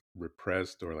kind of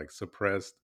repressed or like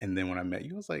suppressed. And then when I met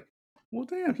you, I was like, well,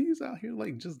 damn, he's out here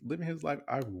like just living his life.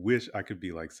 I wish I could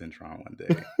be like Centron one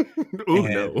day. Oh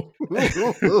And no.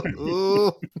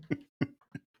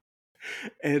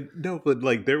 and no, but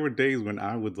like there were days when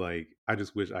I would like, I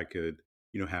just wish I could,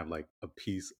 have like a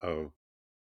piece of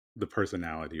the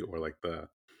personality, or like the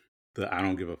I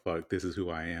don't give a fuck, this is who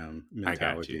I am I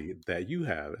got you. mentality that you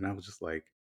have. And I was just like,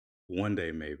 one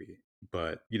day maybe.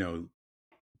 But,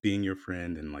 being your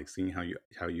friend and like seeing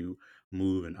how you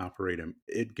move and operate, and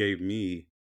it gave me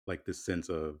like this sense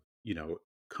of,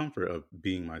 comfort of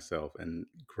being myself and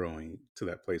growing to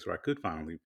that place where I could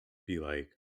finally be like,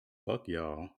 fuck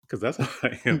y'all. Cause that's how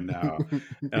I am now.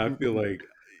 And I feel like,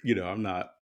 I'm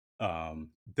not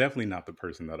definitely not the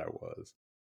person that I was.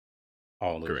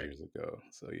 all those Correct. years ago.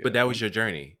 So But yeah, that was your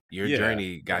journey. Your yeah,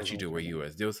 journey that was got you my to where you journey.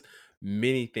 was. There was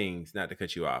many things, not to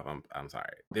cut you off. I'm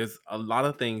sorry. There's a lot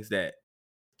of things that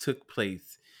took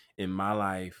place in my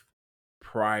life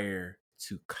prior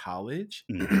to college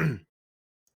Hmm.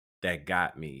 that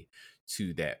got me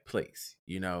to that place.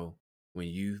 You know, when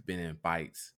you've been in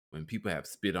fights, when people have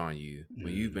spit on you,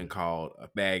 when you've been Hmm. called a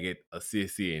faggot, a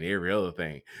sissy, and every other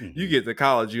thing, you Hmm. get to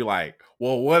college, you're like,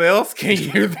 well, what else can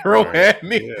you throw Right. at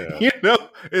me? Yeah. You know,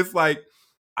 it's like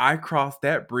I crossed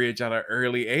that bridge at an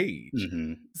early age.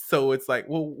 Hmm. So it's like,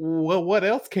 well, what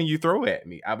else can you throw at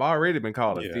me? I've already been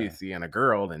called a Yeah. sissy and a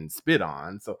girl and spit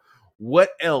on. So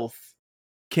what else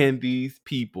can these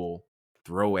people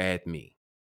throw at me?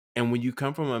 And when you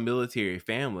come from a military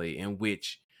family in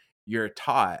which you're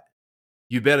taught,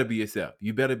 you better be yourself.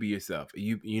 You better be yourself.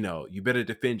 You better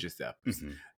defend yourself.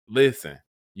 Hmm. Listen,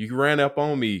 you ran up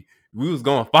on me. We was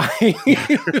gonna fight.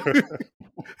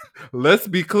 Let's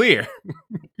be clear.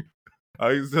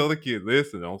 I used to tell the kids,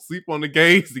 listen, don't sleep on the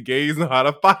gays. The gays know how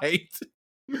to fight.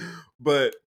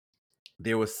 But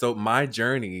there was my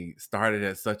journey started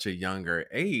at such a younger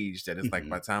age that it's like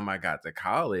by Hmm. the time I got to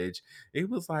college, it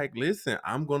was like, listen,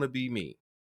 I'm gonna be me.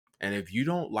 And if you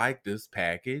don't like this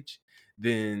package,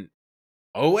 then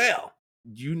oh well,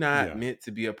 you're not Yeah. meant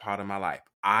to be a part of my life.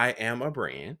 I am a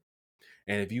brand.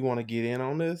 And if you want to get in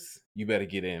on this, you better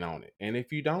get in on it. And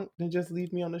if you don't, then just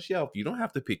leave me on the shelf. You don't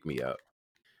have to pick me up.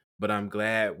 But I'm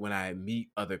glad when I meet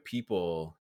other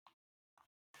people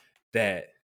that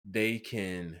they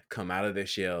can come out of their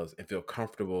shells and feel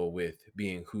comfortable with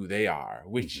being who they are,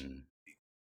 which Hmm.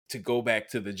 to go back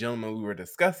to the gentleman we were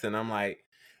discussing, I'm like,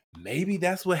 maybe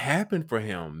that's what happened for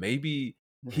him. Maybe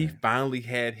he Right. finally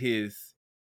had his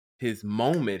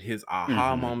moment, his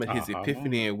aha Hmm. moment, his Aha epiphany,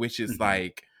 moment. in which is Hmm.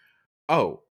 like,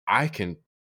 oh, I can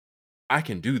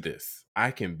do this.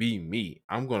 I can be me.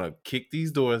 I'm gonna kick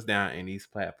these doors down and these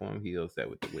platform heels that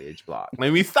with the wedge block.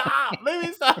 Let me stop. Let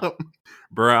me stop.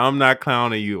 Bruh, I'm not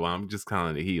clowning you. I'm just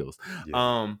clowning the heels. Yeah.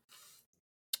 Um,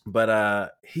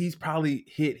 but he's probably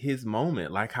hit his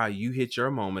moment like how you hit your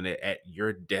moment at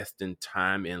your destined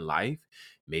time in life.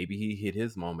 Maybe he hit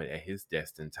his moment at his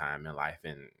destined time in life,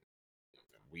 and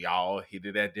we all hit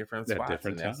it at different At spots,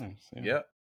 different and that's times. Yeah. yep.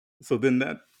 So then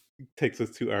that takes us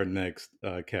to our next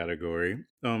category.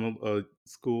 A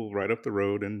school right up the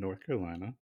road in North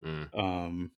Carolina Mm.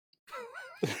 um,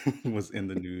 was in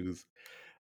the news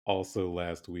also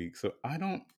last week. So I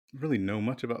don't really know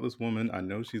much about this woman. I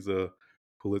know she's a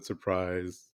Pulitzer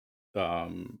Prize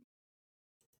um,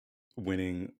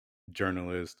 winning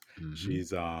journalist. Hmm.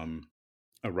 She's a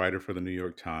writer for the New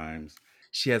York Times.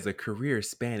 She has a career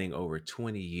spanning over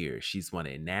 20 years. She's won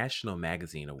a National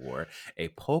Magazine Award, a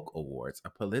Polk Awards, a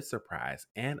Pulitzer Prize,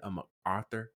 and a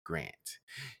MacArthur Grant.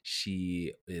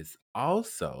 She is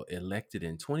also elected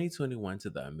in 2021 to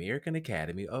the American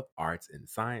Academy of Arts and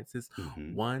Sciences,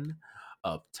 Hmm. one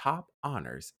of top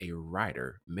honors a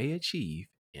writer may achieve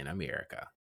in America.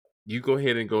 You go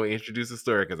ahead and go introduce the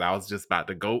story because I was just about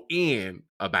to go in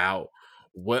about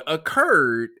what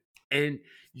occurred, and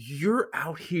you're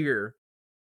out here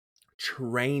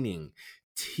training,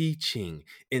 teaching,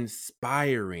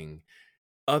 inspiring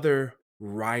other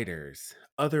writers,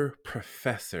 other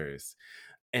professors,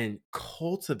 and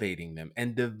cultivating them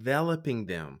and developing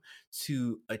them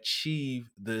to achieve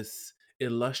this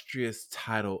illustrious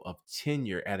title of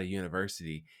tenure at a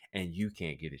university, and you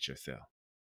can't get it yourself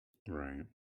Right.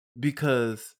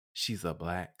 because she's a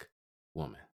black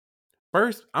woman.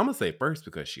 First, I'm gonna say first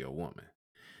because she's a woman.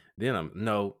 Then I'm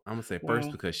gonna say first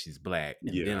Well, because she's black,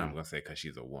 and then I'm yeah. gonna say because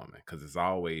she's a woman. Because it's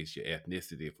always your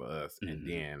ethnicity for us, and Hmm.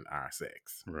 then our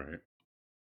sex. Right.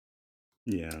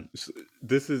 Yeah.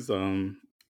 This is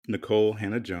Nicole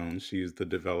Hannah Jones. She is the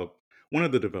develop one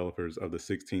of the developers of the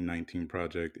 1619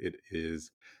 project. It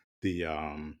is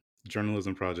the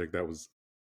journalism project that was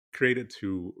created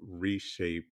to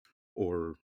reshape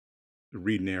or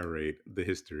re-narrate the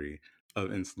history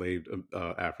of enslaved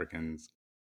Africans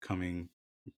coming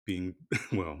being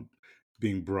well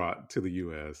being brought to the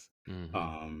US, Hmm.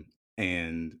 um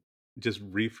and just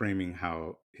reframing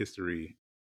how history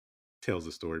tells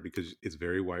a story because it's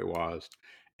very whitewashed.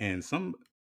 And some,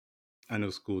 I know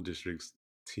school districts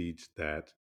teach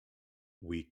that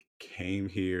we came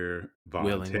here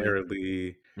Willingly.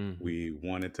 voluntarily, Hmm. we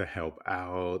wanted to help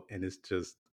out, and it's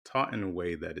just taught in a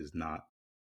way that is not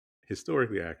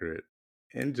historically accurate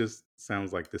and just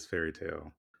sounds like this fairy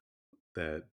tale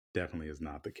that definitely is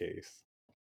not the case.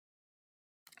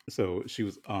 So she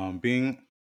was being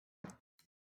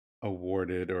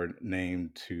awarded or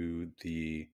named to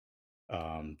the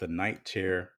Knight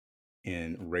Chair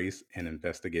in race and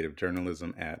investigative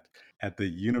journalism at the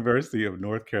University of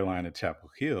North Carolina, Chapel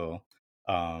Hill.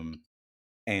 Um,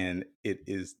 and it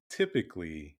is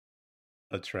typically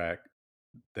a track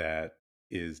that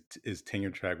is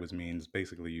tenure track, which means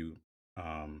basically you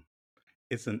um,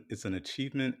 it's an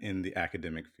achievement in the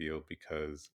academic field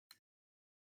because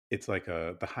it's like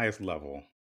the highest level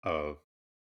of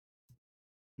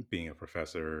being a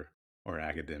professor or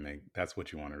academic. That's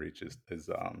what you want to reach is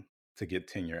to get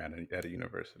tenure at a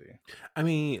university. I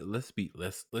mean, let's be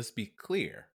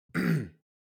clear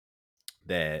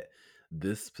that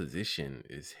this position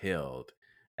is held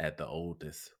at the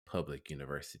oldest public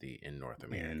university in North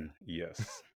America. And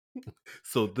yes,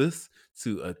 So this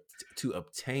to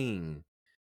obtain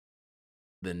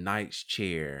the Knight's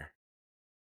chair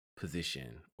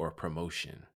position or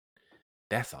promotion,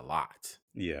 that's a lot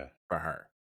yeah, for her.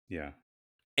 yeah,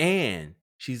 And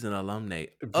she's an alumni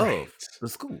of right. the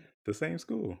school. The same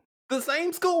school, The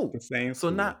same school. the same So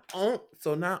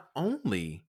school. not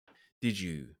only did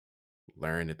you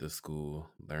learn at the school,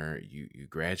 you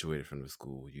graduated from the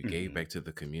school, you gave Hmm. back to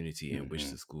the community in which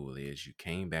Hmm. the school is, you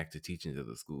came back to teaching to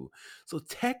the school. So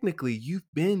technically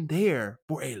you've been there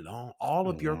for all A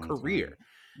of your long time. career.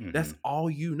 Hmm. That's all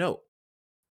you know.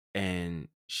 And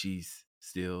she's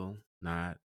still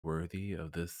not worthy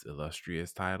of this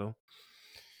illustrious title.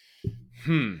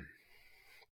 Hmm.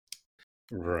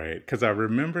 Right, because I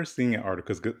remember seeing an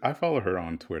article. Because I follow her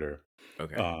on Twitter,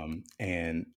 Okay.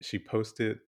 and she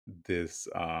posted this.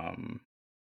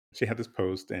 She had this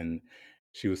post, and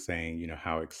she was saying,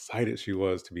 how excited she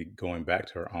was to be going back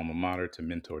to her alma mater to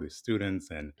mentor the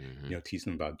students and Hmm. teach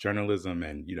them about journalism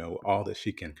and all that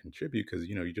she can contribute. Because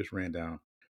you just ran down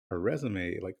her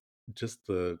resume, like just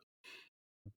the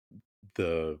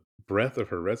breadth of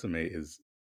her resume is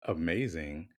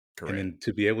amazing. And Correct. then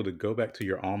to be able to go back to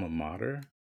your alma mater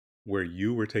where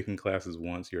you were taking classes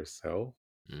once yourself,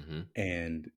 Hmm.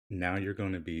 and now you're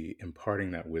going to be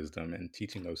imparting that wisdom and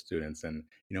teaching those students. And,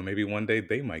 maybe one day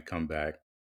they might come back,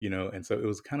 and so it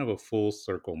was kind of a full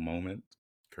circle moment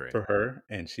Correct. for her.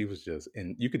 And she was just,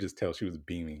 and you could just tell she was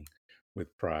beaming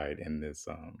with pride in this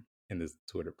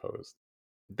Twitter post.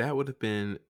 That would have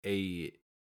been a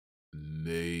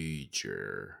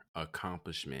major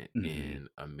accomplishment Hmm. in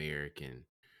American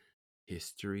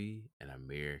history and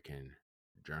American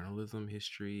journalism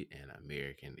history and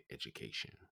American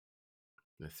education.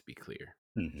 Let's be clear.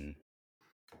 Hmm.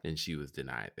 And she was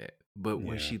denied that. But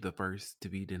was Yeah. she the first to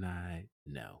be denied?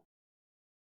 No,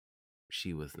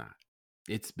 she was not.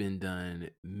 It's been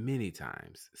done many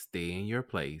times. Stay in your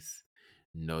place,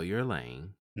 know your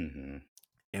lane, Hmm.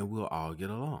 and we'll all get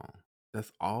along.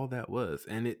 That's all that was.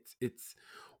 And it's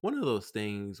one of those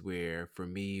things where for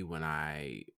me when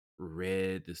I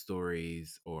read the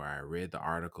stories or I read the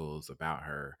articles about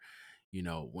her,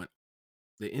 when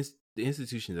the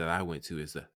institution that I went to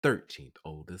is the 13th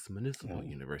oldest municipal Oh.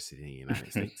 university in the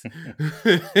United States.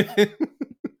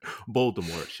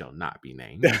 Voldemort shall not be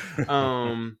named.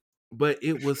 But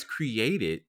it was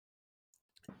created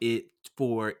it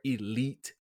for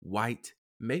elite white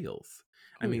males.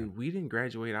 I Oh yeah. mean, we didn't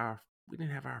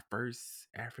have our first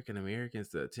African Americans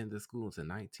to attend the school until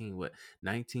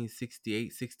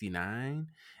 1968,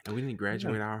 69, and we didn't Yeah.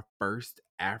 graduate our first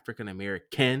African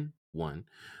American one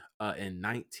in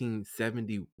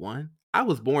 1971. I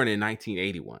was born in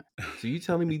 1981. So you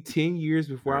telling me 10 years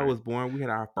before I Right. was born, we had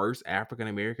our first African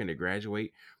American to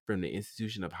graduate from the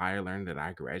institution of higher learning that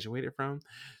I graduated from?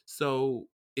 So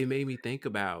it made me think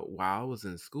about while I was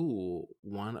in school,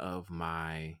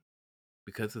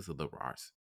 because it's a liberal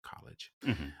arts college,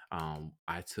 Hmm.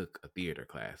 I took a theater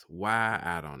class. Why?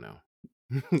 I don't know.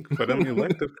 For them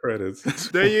elective credits. That's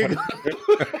There you why. go.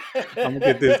 I'm gonna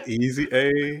get this easy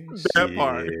A. That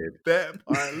part. Shit. That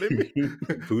part. Let me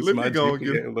Boost let my me go and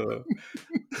GPA a little.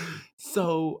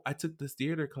 So I took this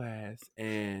theater class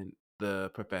and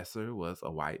the professor was a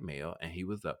white male and he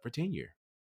was up for tenure.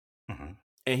 Uh-huh.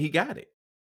 And he got it.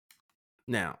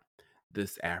 Now,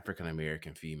 this African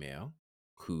American female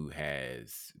who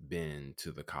has been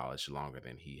to the college longer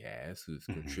than he has, who's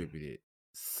Mhm. contributed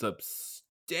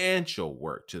substantial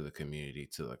work to the community,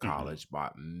 to the Mhm. college,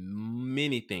 bought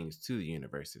many things to the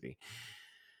university,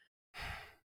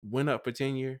 went up for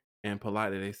tenure, and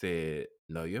politely they said,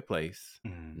 know your place,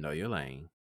 Mhm. know your lane,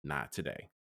 not today.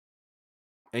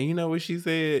 And you know what she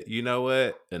said? You know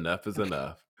what? Enough is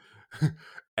enough.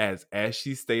 As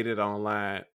she stated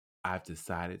online, I've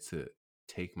decided to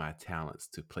take my talents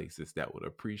to places that would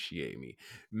appreciate me.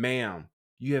 Ma'am,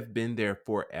 you have been there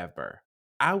forever.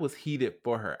 I was heated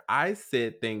for her. I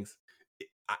said things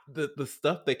the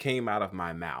stuff that came out of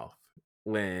my mouth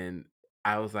when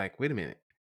I was like, wait a minute.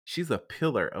 She's a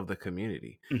pillar of the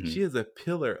community. Hmm. She is a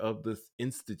pillar of this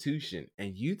institution.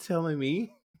 And you telling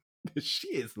me that she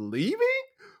is leaving?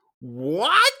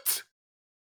 What?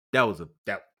 That was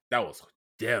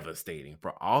devastating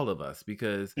for all of us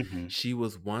because Hmm. she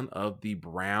was one of the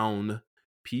brown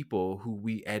people who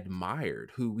we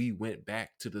admired, who we went back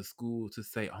to the school to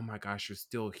say, "Oh my gosh, you're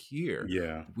still here.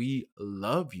 Yeah. We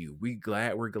love you. We're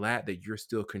glad that you're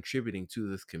still contributing to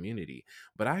this community."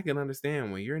 But I can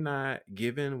understand when you're not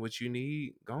given what you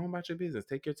need, go on about your business.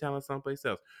 Take your talent someplace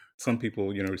else. Some people,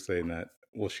 were saying that,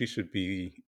 well, she should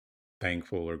be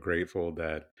thankful or grateful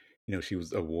that she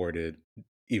was awarded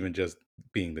even just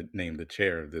being named the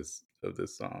chair of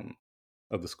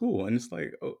the school. And it's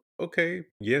like, oh, okay,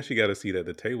 yeah, she got a seat at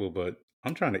the table, but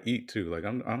I'm trying to eat too. Like,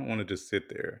 I don't want to just sit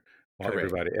there while Correct.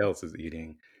 everybody else is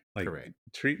eating. Like, Correct.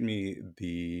 treat me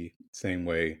the same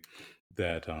way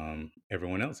that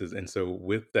everyone else is. And so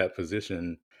with that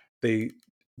position, they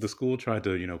the school tried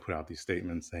to put out these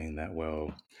statements saying that,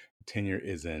 well, tenure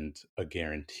isn't a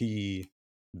guarantee,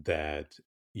 that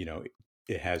you know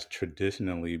it has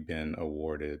traditionally been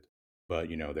awarded, but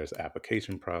there's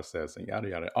application process and yada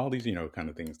yada, all these kind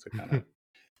of things to kind of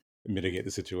mitigate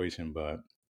the situation. But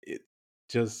it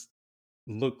just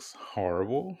looks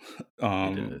horrible. It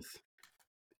um does.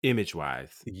 Image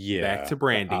wise, back yeah, to the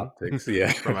branding optics,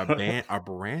 yeah. from a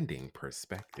branding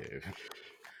perspective.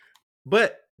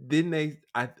 But then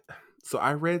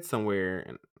I read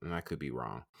somewhere, and I could be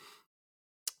wrong,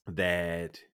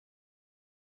 that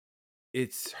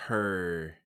it's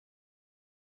her.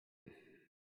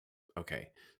 Okay,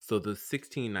 so the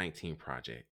 1619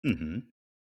 project Hmm.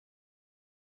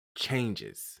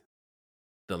 changes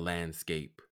the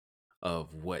landscape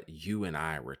of what you and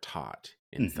I were taught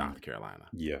in Hmm. South Carolina.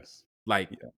 Yes.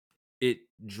 Like, Yeah. it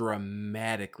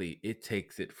dramatically, it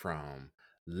takes it from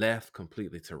left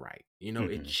completely to right. It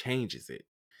Hmm. changes it.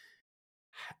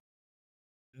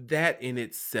 That in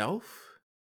itself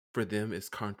for them is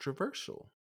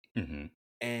controversial. Hmm.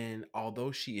 And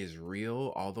although she is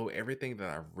real, although everything that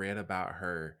I've read about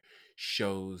her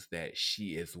shows that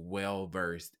she is well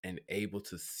versed and able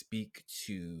to speak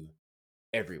to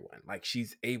everyone, like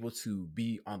she's able to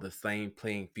be on the same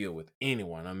playing field with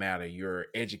anyone, no matter your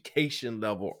education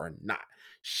level or not.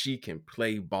 She can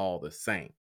play ball the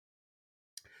same.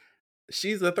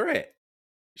 She's a threat.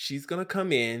 She's going to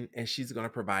come in and she's going to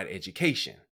provide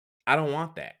education. I don't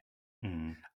want that.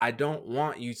 Hmm. I don't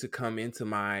want you to come into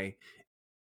my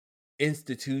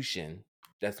institution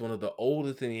that's one of the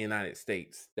oldest in the United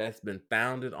States, that's been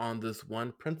founded on this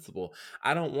one principle.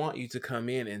 I don't want you to come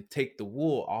in and take the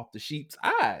wool off the sheep's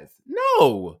eyes.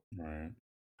 No, Right.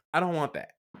 I don't want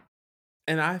that.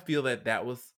 And I feel that that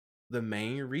was the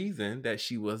main reason that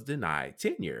she was denied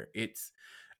tenure.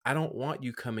 I don't want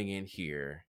you coming in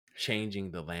here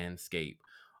changing the landscape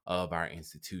of our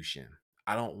institution.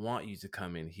 I don't want you to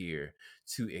come in here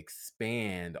to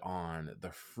expand on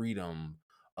the freedom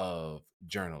of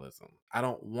journalism. I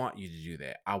don't want you to do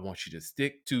that. I want you to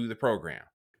stick to the program,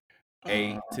 uh,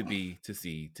 A to B to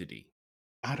C to D.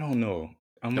 I don't know.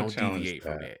 I'm gonna Don't challenge deviate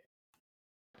from that.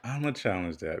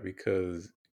 that.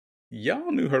 Because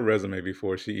y'all knew her resume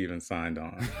before she even signed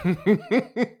on.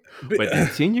 But, But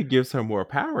that tenure gives her more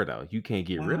power, though. You can't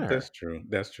get rid well, of that's her. true.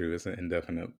 That's true. It's an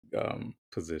indefinite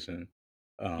position.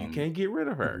 You Um, can't get rid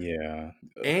of her. yeah.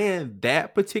 And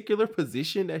that particular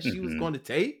position that she was Hmm. going to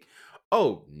take,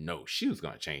 oh no, she was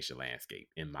going to change the landscape,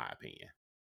 in my opinion.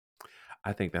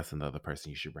 I think that's another person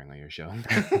you should bring on your show.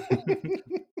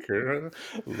 Girl,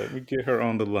 let me get her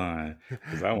on the line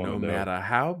because I want to No know. matter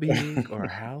how big or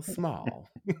how small,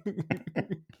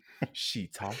 she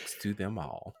talks to them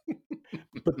all.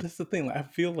 But that's the thing. Like, I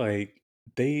feel like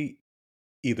they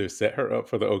either set her up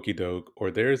for the okey doke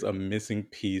or there's a missing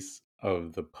piece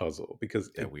of the puzzle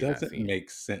because That it we're not doesn't seeing. make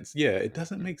sense. Yeah, it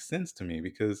doesn't make sense to me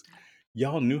because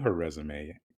y'all knew her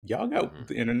resume. Y'all got Mhm.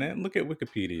 the internet. Look at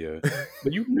Wikipedia.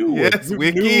 But you knew Yes,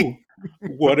 Wiki.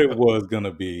 what it was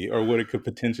gonna be or what it could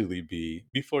potentially be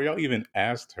before y'all even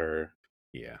asked her,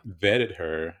 Yeah. vetted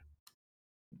her,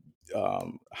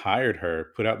 hired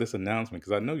her, put out this announcement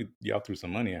because I know y'all threw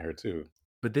some money at her too.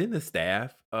 But then the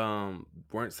staff,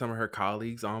 weren't some of her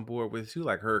colleagues on board with it too?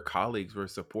 Like her colleagues were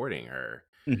supporting her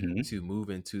Hmm. to move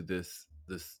into this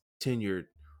tenured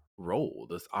role,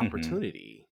 this Hmm.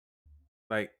 opportunity.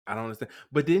 Like, I don't understand.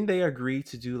 But didn't they agree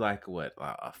to do like what,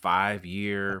 a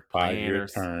 5-year plan 5 year or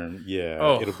term. Yeah,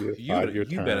 oh, it'll be a you 5 year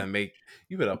you better term. make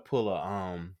you better pull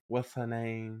a what's her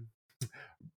name?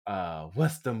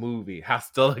 What's the movie? How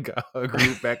Stella got her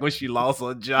group back when she lost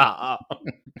her job.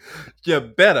 You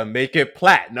better make it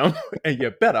platinum, and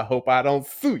you better hope I don't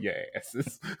sue your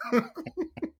asses.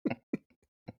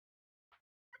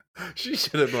 She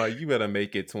should have been like, you better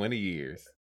make it 20 years.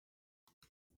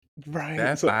 Right.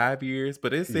 That So 5 years,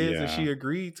 but it says that yeah. she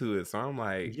agreed to it. So I'm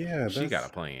like, Yeah, she got a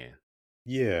that's plan.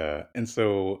 yeah. And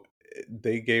so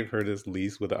they gave her this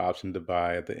lease with the option to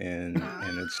buy at the end,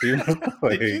 and then she was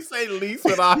Did you like say lease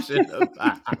with option to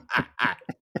buy?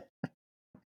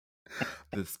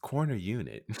 This corner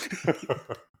unit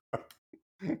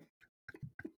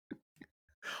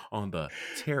on the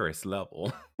terrace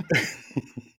level.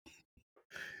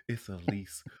 It's a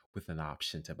lease with an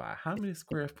option to buy. How many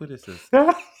square foot is this?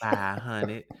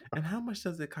 500. And how much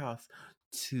does it cost?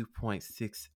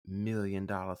 $2.6 million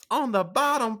on the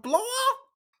bottom floor?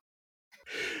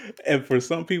 And for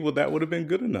some people, that would have been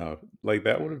good enough. Like,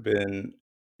 that would Mm, have been,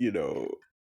 you know,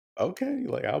 okay,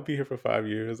 like, I'll be here for 5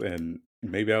 years and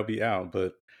maybe I'll be out,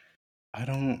 but I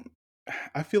don't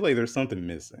I feel like there's something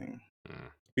missing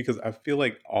mm, because I feel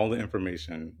like all the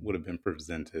information would have been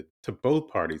presented to both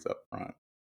parties up front.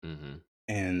 mhm.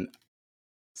 And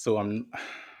so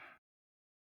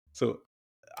so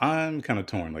I'm kinda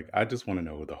torn, like, I just wanna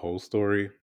know the whole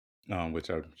story, which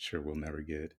I'm sure we'll never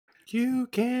get. You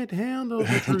can't handle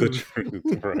the The truth. truth,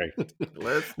 right.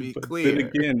 Let's be But then clear.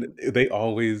 again, they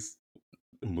always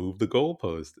move the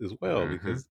goalpost as well Mhm.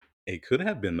 because it could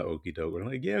have been the okey doke. We're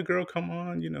like, yeah, girl, come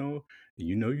on, you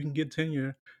can get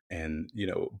tenure, and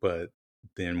but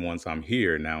then once I'm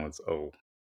here, now it's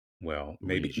well, We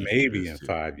maybe need you to do maybe this in too.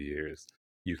 5 years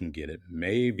you can get it,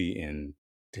 maybe in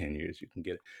 10 years you can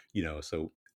get it,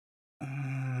 so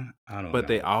I don't But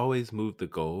they know. always move the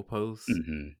goalposts.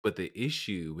 Hmm. But the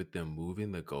issue with them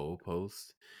moving the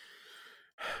goalposts,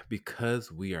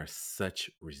 because we are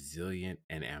such resilient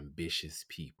and ambitious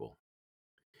people,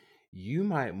 you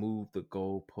might move the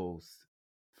goalposts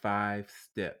 5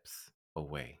 steps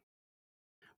away.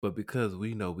 But because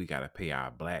we know we got to pay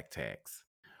our black tax,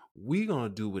 we gonna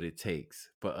do what it takes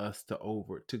for us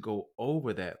to go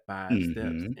over that 5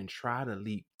 steps Hmm. and try to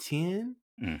leap 10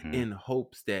 Hmm. in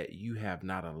hopes that you have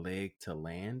not a leg to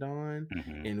land on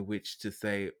Hmm. in which to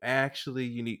say,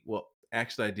 actually,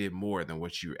 actually, I did more than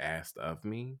what you asked of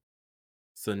me.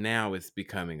 So now it's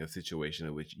becoming a situation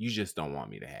in which you just don't want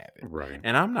me to have it. Right.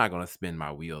 And I'm not going to spin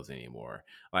my wheels anymore.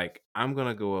 Like, I'm going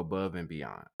to go above and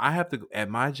beyond. I have to, at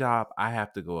my job, I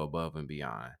have to go above and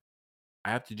beyond.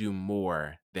 I have to do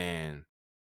more than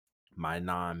my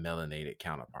non melanated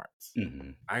counterparts.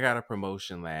 Hmm. I got a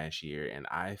promotion last year, and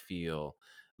I feel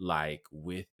like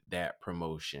with that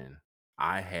promotion,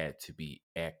 I had to be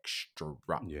extra.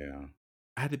 Yeah.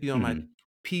 I had to be on my Hmm.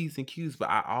 P's and Q's, but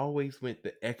I always went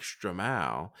the extra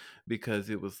mile because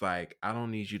it was like, I don't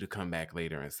need you to come back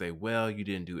later and say, well, you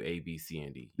didn't do A, B, C,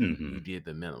 and D. You Hmm. did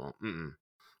the minimum. Mm-mm.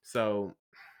 So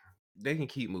they can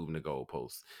keep moving the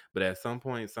goalposts. But at some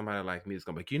point, somebody like me is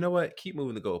gonna be like, you know what? Keep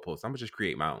moving the goalposts. I'm gonna just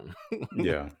create my own.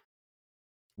 Yeah.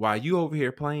 While you over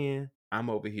here playing, I'm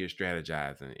over here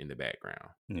strategizing in the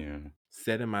background, Yeah.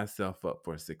 setting myself up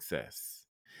for success.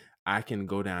 I can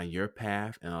go down your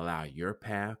path and allow your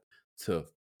path to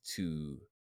to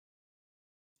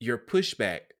your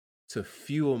pushback to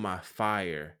fuel my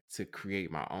fire to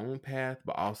create my own path,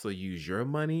 but also use your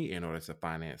money in order to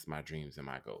finance my dreams and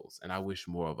my goals. And I wish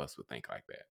more of us would think like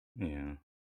that. Yeah.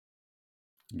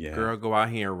 Yeah. Girl, go out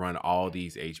here and run all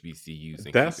these HBCUs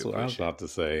and keep That's it what I was pushing. about to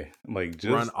say. Like,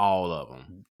 Run just all of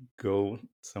them. go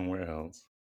somewhere else.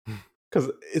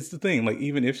 Because it's the thing, like,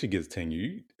 even if she gets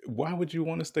tenure, why would you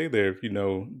want to stay there if you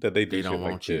know that they They do shit don't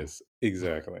like want you. this?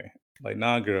 Exactly. Like,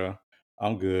 nah, girl,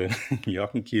 I'm good. Y'all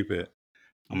can keep it.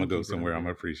 I'm You gonna can go keep it. I'm somewhere. I'm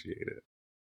gonna good. appreciate it.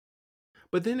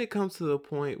 But then it comes to the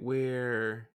point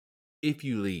where if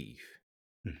you leave,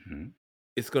 Hmm.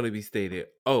 it's going to be stated,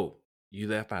 oh, you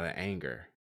left out of anger.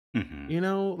 Hmm.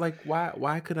 Like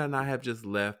why could I not have just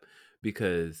left?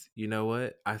 Because you know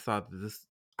what? I saw that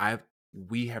I've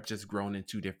we have just grown in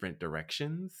two different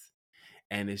directions,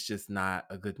 and it's just not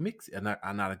a good mix and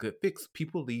not a good fix.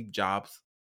 People leave jobs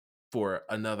for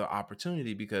another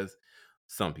opportunity because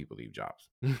some people leave jobs.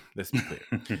 Let's be clear.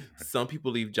 Some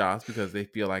people leave jobs because they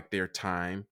feel like their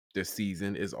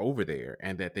season is over there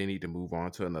and that they need to move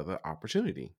on to another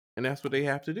opportunity. And that's what they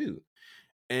have to do.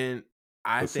 And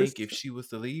I But think sis, if she was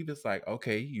to leave, it's like,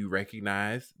 okay, you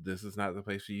recognize this is not the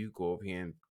place for you. Go over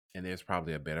here and there's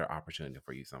probably a better opportunity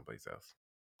for you someplace else.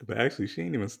 but actually, she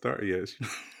ain't even start yet.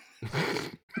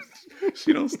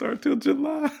 She don't start till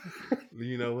July.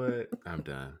 You know what? I'm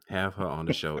done. Have her on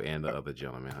the show and the other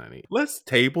gentleman, honey. Let's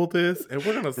table this and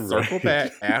we're gonna circle Right.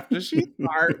 back after she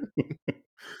starts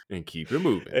and keep it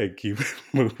moving. And keep it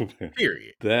moving.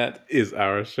 Period. That is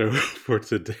our show for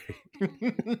today.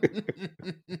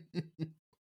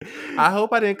 I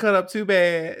hope I didn't cut up too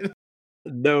bad.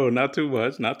 No, not too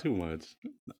much. Not too much.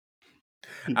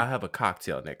 I'll have a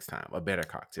cocktail next time, a better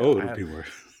cocktail. Oh, it'll be worse.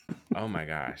 Oh my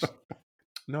gosh.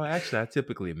 No, actually, I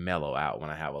typically mellow out when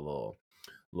I have a little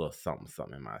something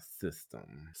in my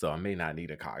system. So I may not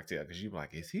need a cocktail because you're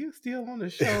like, is he still on the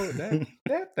show?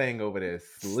 That thing over there is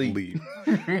sleep.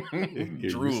 Hear you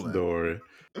Drooling. snoring.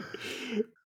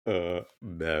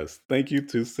 Best. Thank you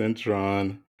to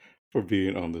Centron for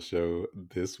being on the show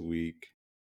this week.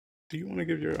 Do you want to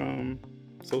give your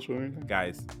social or anything?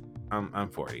 Guys, I'm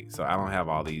 40, so I don't have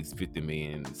all these 50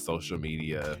 million social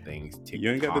media things. TikTok,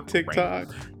 You ain't got the TikTok?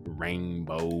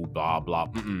 Rainbow, blah blah.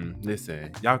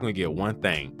 Listen, y'all gonna get one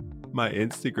thing. My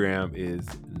Instagram is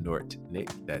Nortnick.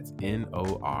 That's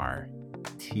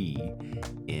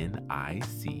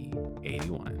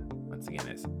NORTNIC81. Once again,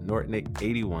 it's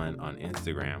Nortnick81 on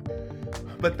Instagram.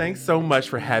 But thanks so much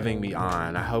for having me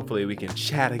on. Hopefully we can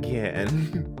chat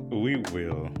again. We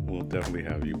will. We'll definitely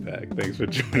have you back. Thanks for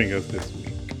joining us this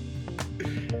week.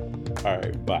 All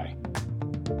right, bye.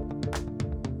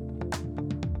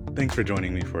 Thanks for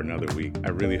joining me for another week. I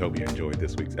really hope you enjoyed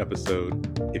this week's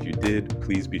episode. If you did,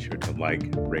 please be sure to like,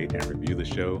 rate, and review the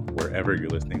show wherever you're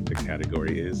listening to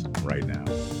Category Is right now.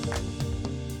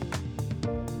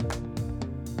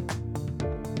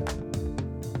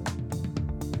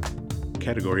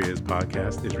 Category Is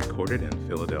podcast is recorded in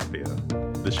Philadelphia.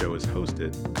 The show is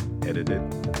hosted, edited,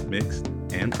 mixed,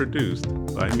 and produced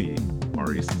by me,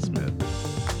 Maurice Smith.